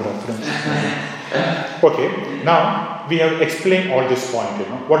a wrong reference? Okay, now we have explained all this point,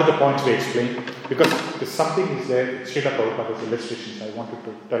 What are the points we explained? Because if something is there, Srila Prabhupada's illustrations, I wanted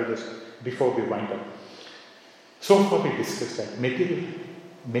to tell this before we wind up. So far we discussed that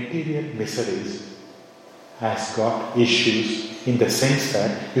material miseries has got issues in the sense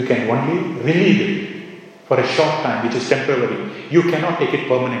that you can only relieve it for a short time, which is temporary. You cannot take it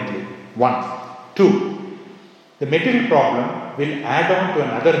permanently. 1. 2. The material problem will add on to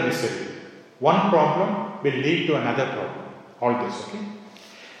another misery. One problem will lead to another problem. All this, okay?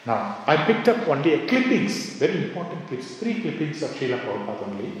 Now, I picked up only clippings, very important clips, 3 clippings of Srila Prabhupada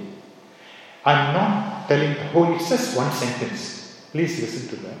only. I'm not telling the whole, it's just one sentence. Please listen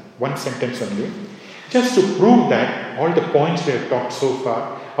to that. One sentence only. Just to prove that all the points we have talked so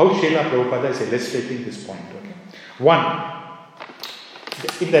far, how Srila Prabhupada is illustrating this point, okay? 1.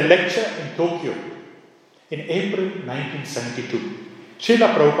 In the lecture in Tokyo, in April 1972,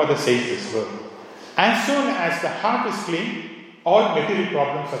 Srila Prabhupada says this word. As soon as the heart is clean, all material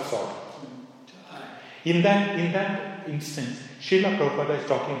problems are solved. In that instance, Srila Prabhupada is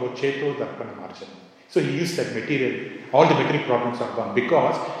talking about Cheto Darpana Marjana. So he used that material. All the material problems are gone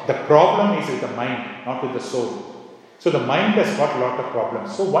because the problem is with the mind, not with the soul. So the mind has got a lot of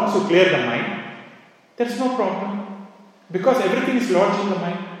problems. So once you clear the mind, there is no problem. Because everything is lodged in the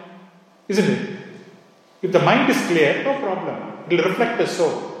mind. Isn't it? If the mind is clear, no problem. It will reflect the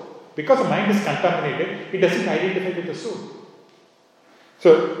soul. Because the mind is contaminated, it doesn't identify with the soul.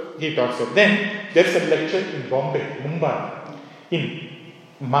 So he talks about. Then there's a lecture in Mumbai, in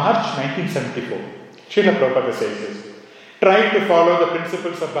March 1974. Srila Prabhupada says this. Try to follow the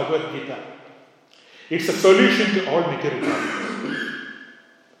principles of Bhagavad Gita. It's a solution to all material problems.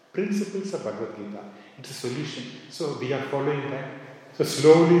 Principles of Bhagavad Gita. It's a solution. So we are following that. So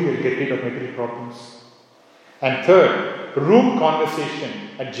slowly we'll get rid of material problems. And third, room conversation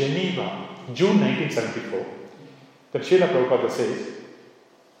at Geneva, June 1974. That Srila Prabhupada says,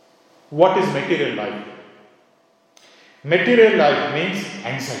 what is material life? Material life means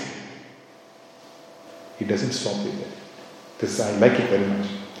anxiety. He doesn't stop with that. This, I like it very much.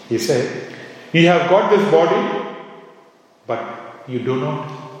 He said, you have got this body, but you do not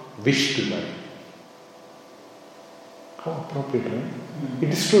wish to die. How appropriate, right? It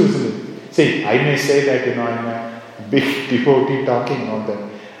is true, isn't it? See, I may say that, I'm a big devotee talking on that.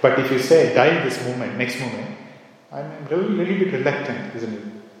 But if you say, die this moment, next moment, I'm a little bit reluctant, isn't it?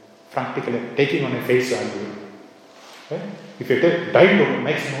 Practically taking on a face value. Right? If you take, die to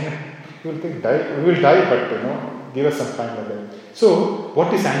next moment, you will think, die, we will die, but give us some time like that. So,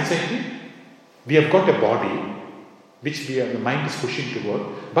 what is anxiety? We have got a body which the mind is pushing to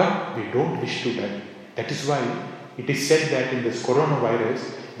work, but we don't wish to die. That is why it is said that in this coronavirus,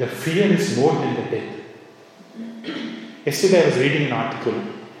 the fear is more than the death. Yesterday I was reading an article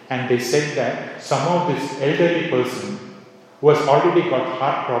and they said that some of this elderly person who has already got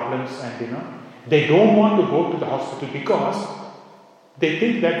heart problems and they don't want to go to the hospital because they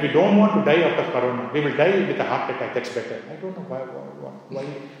think that we don't want to die out of corona. We will die with a heart attack, that's better. I don't know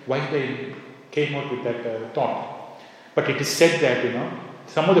why they came out with that thought. But it is said that,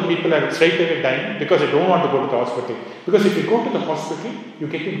 some of the people are straight away dying because they don't want to go to the hospital. Because if you go to the hospital, you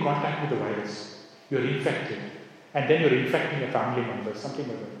get in contact with the virus. You are infected. And then you are infecting a family member, something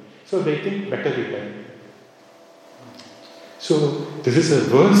like that. So they think better we die. So this is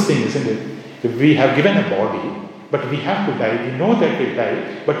a worst thing, isn't it? If we have given a body, but we have to die. We know that we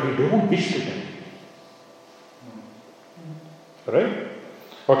die, but we don't wish to die. Right?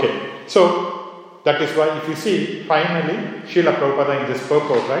 Okay. So that is why, if you see, finally, Srila Prabhupada in this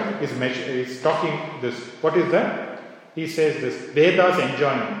purport, right, is talking this. What is that? He says this, Vedas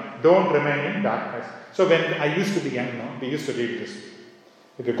enjoying, don't remain in darkness. So when I used to be young, we used to read this.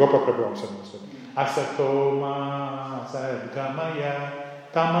 The Gopal Prabhu also knows it. Asatoma sadgamaya,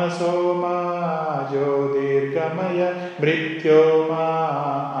 tamasoma jyotirgamaya,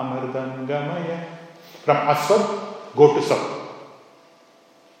 mrityoma amardamgamaya. From asat, go to sat.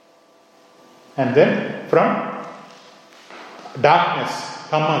 And then from darkness,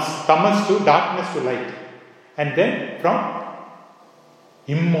 tamas to darkness to light. And then from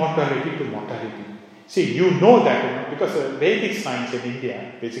immortality to mortality. See, you know that, because Vedic science in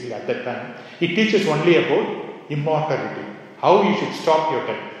India, basically at that time, it teaches only about immortality. How you should stop your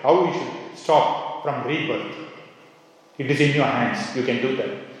death. How you should stop from rebirth. It is in your hands. You can do that.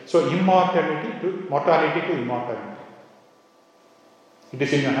 So, immortality to mortality to immortality. It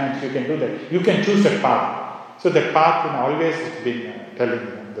is in your hands, you can do that. You can choose that path. So that path always has been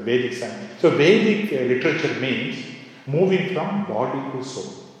telling the Vedic science. So Vedic literature means moving from body to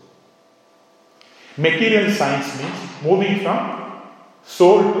soul. Material science means moving from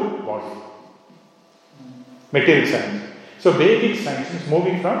soul to body. Material science. So Vedic science means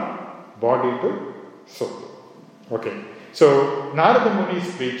moving from body to soul. Okay. So Narada Muni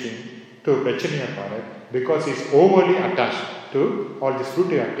is preaching to Prachaniya Bharat because he is overly attached to all these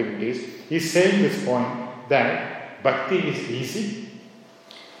fruitive activities. He is saying this point that bhakti is easy,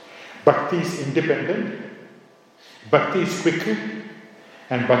 bhakti is independent, bhakti is quicker,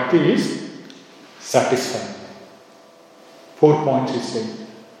 and bhakti is satisfying. 4 points he is saying.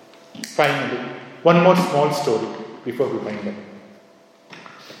 Finally, one more small story before we wind up.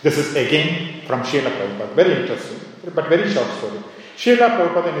 This is again from Srila Prabhupada. Very interesting, but very short story. Srila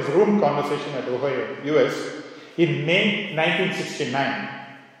Prabhupada in his room conversation at Ohio, US, in May 1969,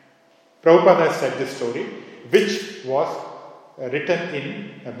 Prabhupada said this story, which was written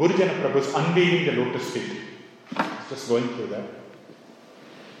in Burjana Prabhu's Unveiling the Lotus Feet. Just going through that.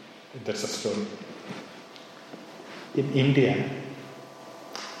 That's a story. In India,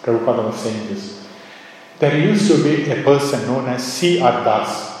 Prabhupada was saying this. There used to be a person known as C.R.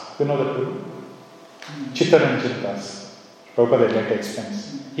 Dāsa. You know that people? Chittaranjan Dāsa. Prabhupada later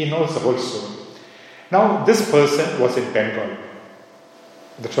explains. He knows the whole story. Now, this person was in Bengal.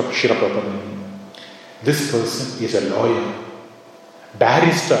 That's what Srila Prabhupada means. This person is a lawyer,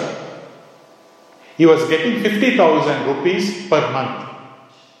 barrister. He was getting 50,000 rupees per month.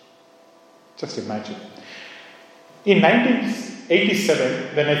 Just imagine. In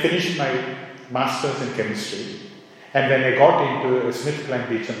 1987, when I finished my master's in chemistry, and when I got into a Smith Klein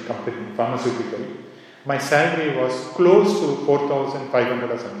Beecham company, pharmaceutical, my salary was close to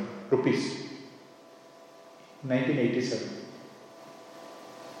 4,500 rupees. 1987.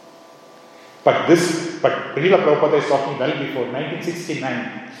 But Srila Prabhupada is talking well before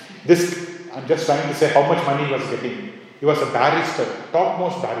 1969. I'm just trying to say how much money he was getting. He was a barrister,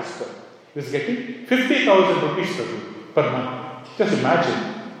 topmost barrister. He was getting 50,000 rupees per month. Just imagine.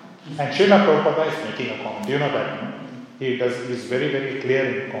 And Srila Prabhupada is making a comment. Do you know that? No? He is very, very clear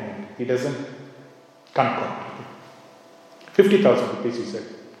in the comment. He doesn't concord. 50,000 rupees, he said.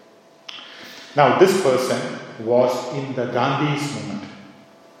 Now, this person was in the Gandhi's movement,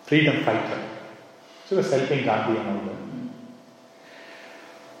 freedom fighter. So he was helping Gandhi and all that.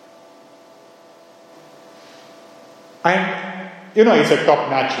 And, he's a top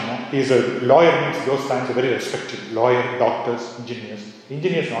notch, He's a lawyer, means those times are very respected. Lawyer, doctors, engineers.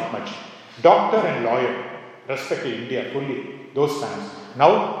 Engineers not much. Doctor and lawyer, respected in India fully, those times.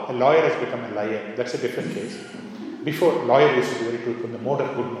 Now, a lawyer has become a liar. That's a different case. Before, lawyer used to be very truthful, in the mode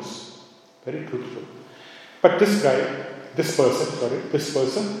of goodness. Very truthful. But this person,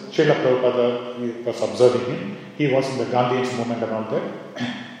 Srila Prabhupada was observing him. He was in the Gandhi's movement and all that.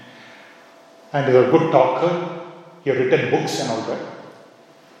 And he was a good talker. He had written books and all that.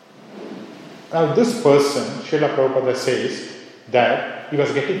 Now this person, Srila Prabhupada says that he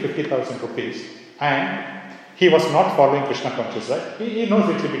was getting 50,000 rupees and he was not following Krishna consciousness. Right? He knows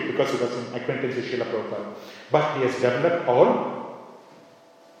a little bit because he was in acquaintance with Srila Prabhupada. But he has developed all,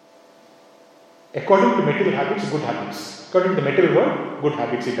 according to material habits, good habits. According to the material world, good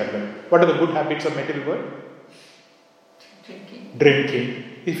habits he developed. What are the good habits of material world? Drinking.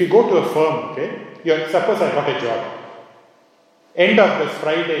 If you go to a firm, suppose I got a job. End of this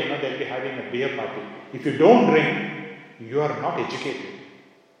Friday, they'll be having a beer party. If you don't drink, you are not educated.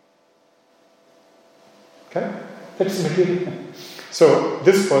 Okay? That's material. So,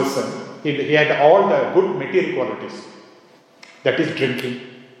 this person, he had all the good material qualities. That is drinking.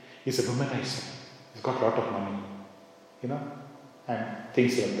 He's a womanizer. He's got a lot of money. And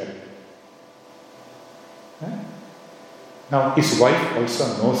things like that. Now, his wife also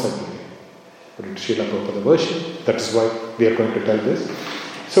knows everything. But it's Srila Prabhupada version. That is why we are going to tell this.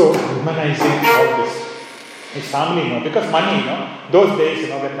 So, humanizing all this. His family, because money, those days,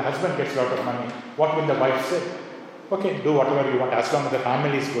 when the husband gets a lot of money, what will the wife say? Okay, do whatever you want as long as the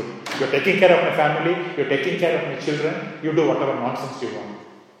family is good. You're taking care of my family, you're taking care of my children, you do whatever nonsense you want.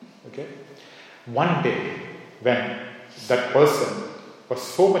 Okay? One day, when that person was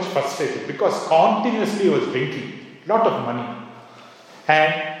so much frustrated because continuously he was drinking, lot of money,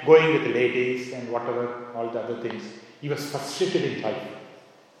 and going with ladies and whatever, all the other things. He was frustrated in life.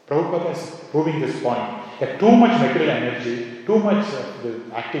 Prabhupada is proving this point that too much material energy, too much of the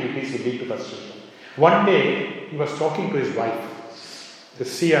activities will lead to frustration. One day, he was talking to his wife, the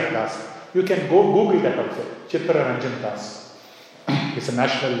Dāsa. You can go Google that also, Dāsa. It's a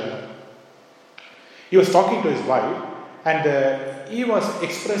national... He was talking to his wife and he was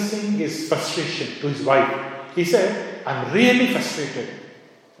expressing his frustration to his wife. He said, I'm really frustrated.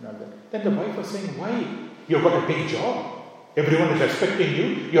 Then the wife was saying, why? You've got a big job. Everyone is respecting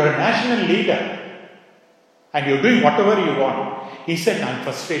you. You're a national leader. And you're doing whatever you want. He said, I'm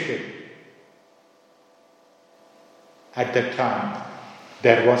frustrated. At that time,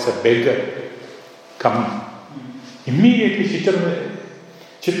 there was a beggar coming. Immediately,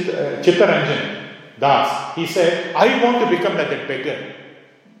 Chittaranjan Das, he said, I want to become like that beggar.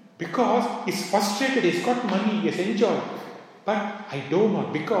 Because he's frustrated, he's got money, he's enjoyed. But I don't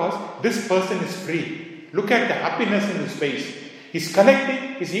want, because this person is free. Look at the happiness in his face. He's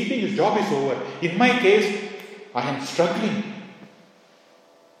collecting, he's eating, his job is over. In my case, I am struggling.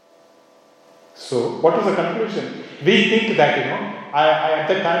 So, what was the conclusion? We think that, I at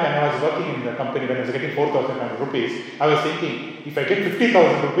that time when I was working in the company, when I was getting 4,000 rupees, I was thinking, if I get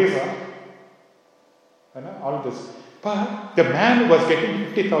 50,000 rupees, all this. But the man was getting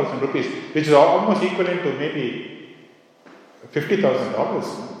 50,000 rupees, which is almost equivalent to maybe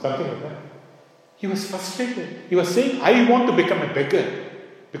 $50,000, something like that. He was frustrated. He was saying, I want to become a beggar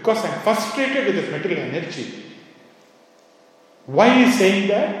because I'm frustrated with this material energy. Why is he saying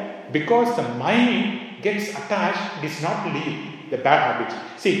that? Because the mind gets attached, does not leave the bad habits.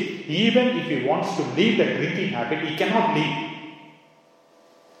 See, even if he wants to leave the drinking habit, he cannot leave.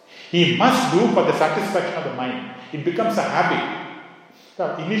 He must do for the satisfaction of the mind. It becomes a habit.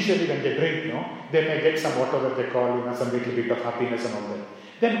 So initially when they drink, they may get some whatever they call, some little bit of happiness and all that.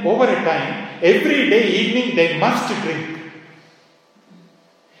 Then over a time, every day evening they must drink.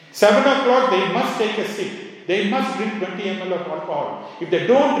 7 o'clock they must take a sip. They must drink 20 ml of alcohol. If they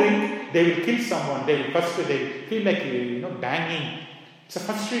don't drink, they will kill someone. They will feel like banging. It's a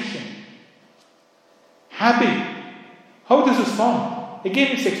frustration. Habit. How this is formed?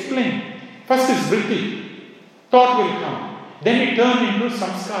 Again it's explained. First is vritti. Thought will come. Then it turns into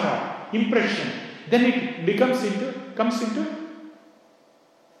samskara. impression, then it comes into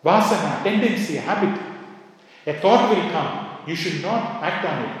vasana, tendency, habit. A thought will come. You should not act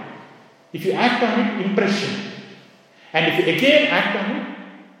on it. If you act on it, impression. And if you again act on it,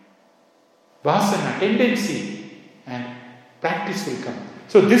 vasana, tendency, and practice will come.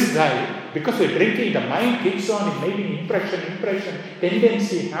 So this guy, because of drinking, the mind keeps on making impression,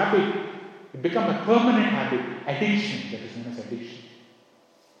 tendency, habit. It becomes a permanent habit, addiction. That is known as addiction.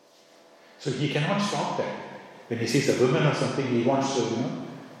 So he cannot stop that. When he sees a woman or something, he wants to,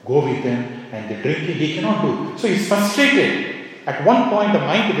 go with them, and the drinking he cannot do. So he's frustrated. At one point, the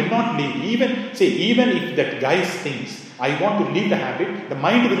mind will not leave. Even if that guy thinks, I want to leave the habit, the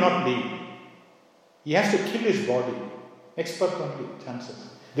mind will not leave. He has to kill his body. Next birth only chances.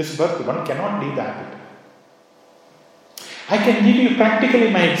 This birth, one cannot leave the habit. I can give you practically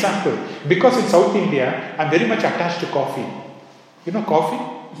my example. Because in South India, I'm very much attached to coffee. You know coffee?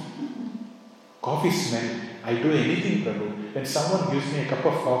 Coffee smell. I do anything, Prabhu. When someone gives me a cup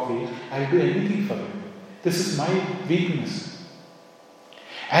of coffee, I do anything for them. This is my weakness.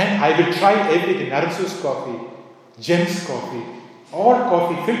 And I will try everything. Narcissus coffee, Gems coffee, all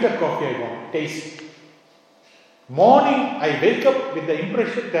coffee, filter coffee I want. Taste. Morning, I wake up with the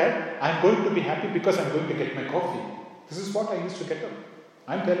impression that I'm going to be happy because I'm going to get my coffee. This is what I used to get up.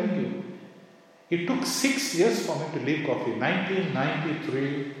 I'm telling you. It took 6 years for me to leave coffee.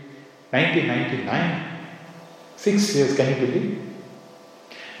 1993, 1999. 6 years, can you believe?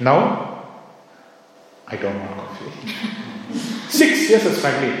 Now, I don't want coffee. 6 years of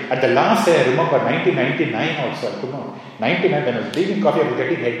struggling. At the last day, I remember 1999 also. I could not. 99, when I was leaving coffee, I was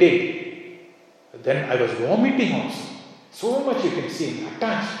getting headache. Then I was vomiting also. So much you can see,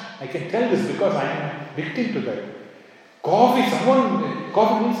 attached. I can tell this because I am a victim to that. Coffee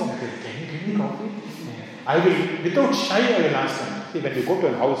means something. Can you give me coffee? I will, without shy, I will ask them. See, when you go to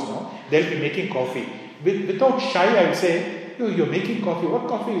a house, they'll be making coffee. Without shy, I will say, you're making coffee. What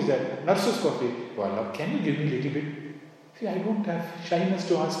coffee is that? Narcissus coffee. Well, can you give me a little bit? See, I don't have shyness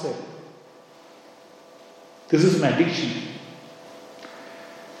to ask that. This is my addiction.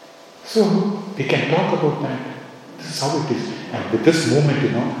 So, we can talk about that. This is how it is. And with this movement,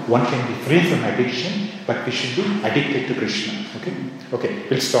 one can be free from addiction, but we should be addicted to Krishna. Okay,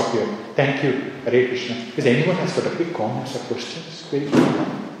 we'll stop here. Thank you, Hare Krishna. Is anyone has got a quick comments or questions? Very quick.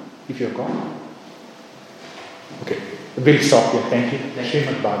 If you're gone. Okay, we'll stop here. Thank you.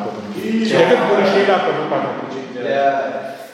 Śrīmad Bhāgavatam. Jagat Guru Srila Prabhupada.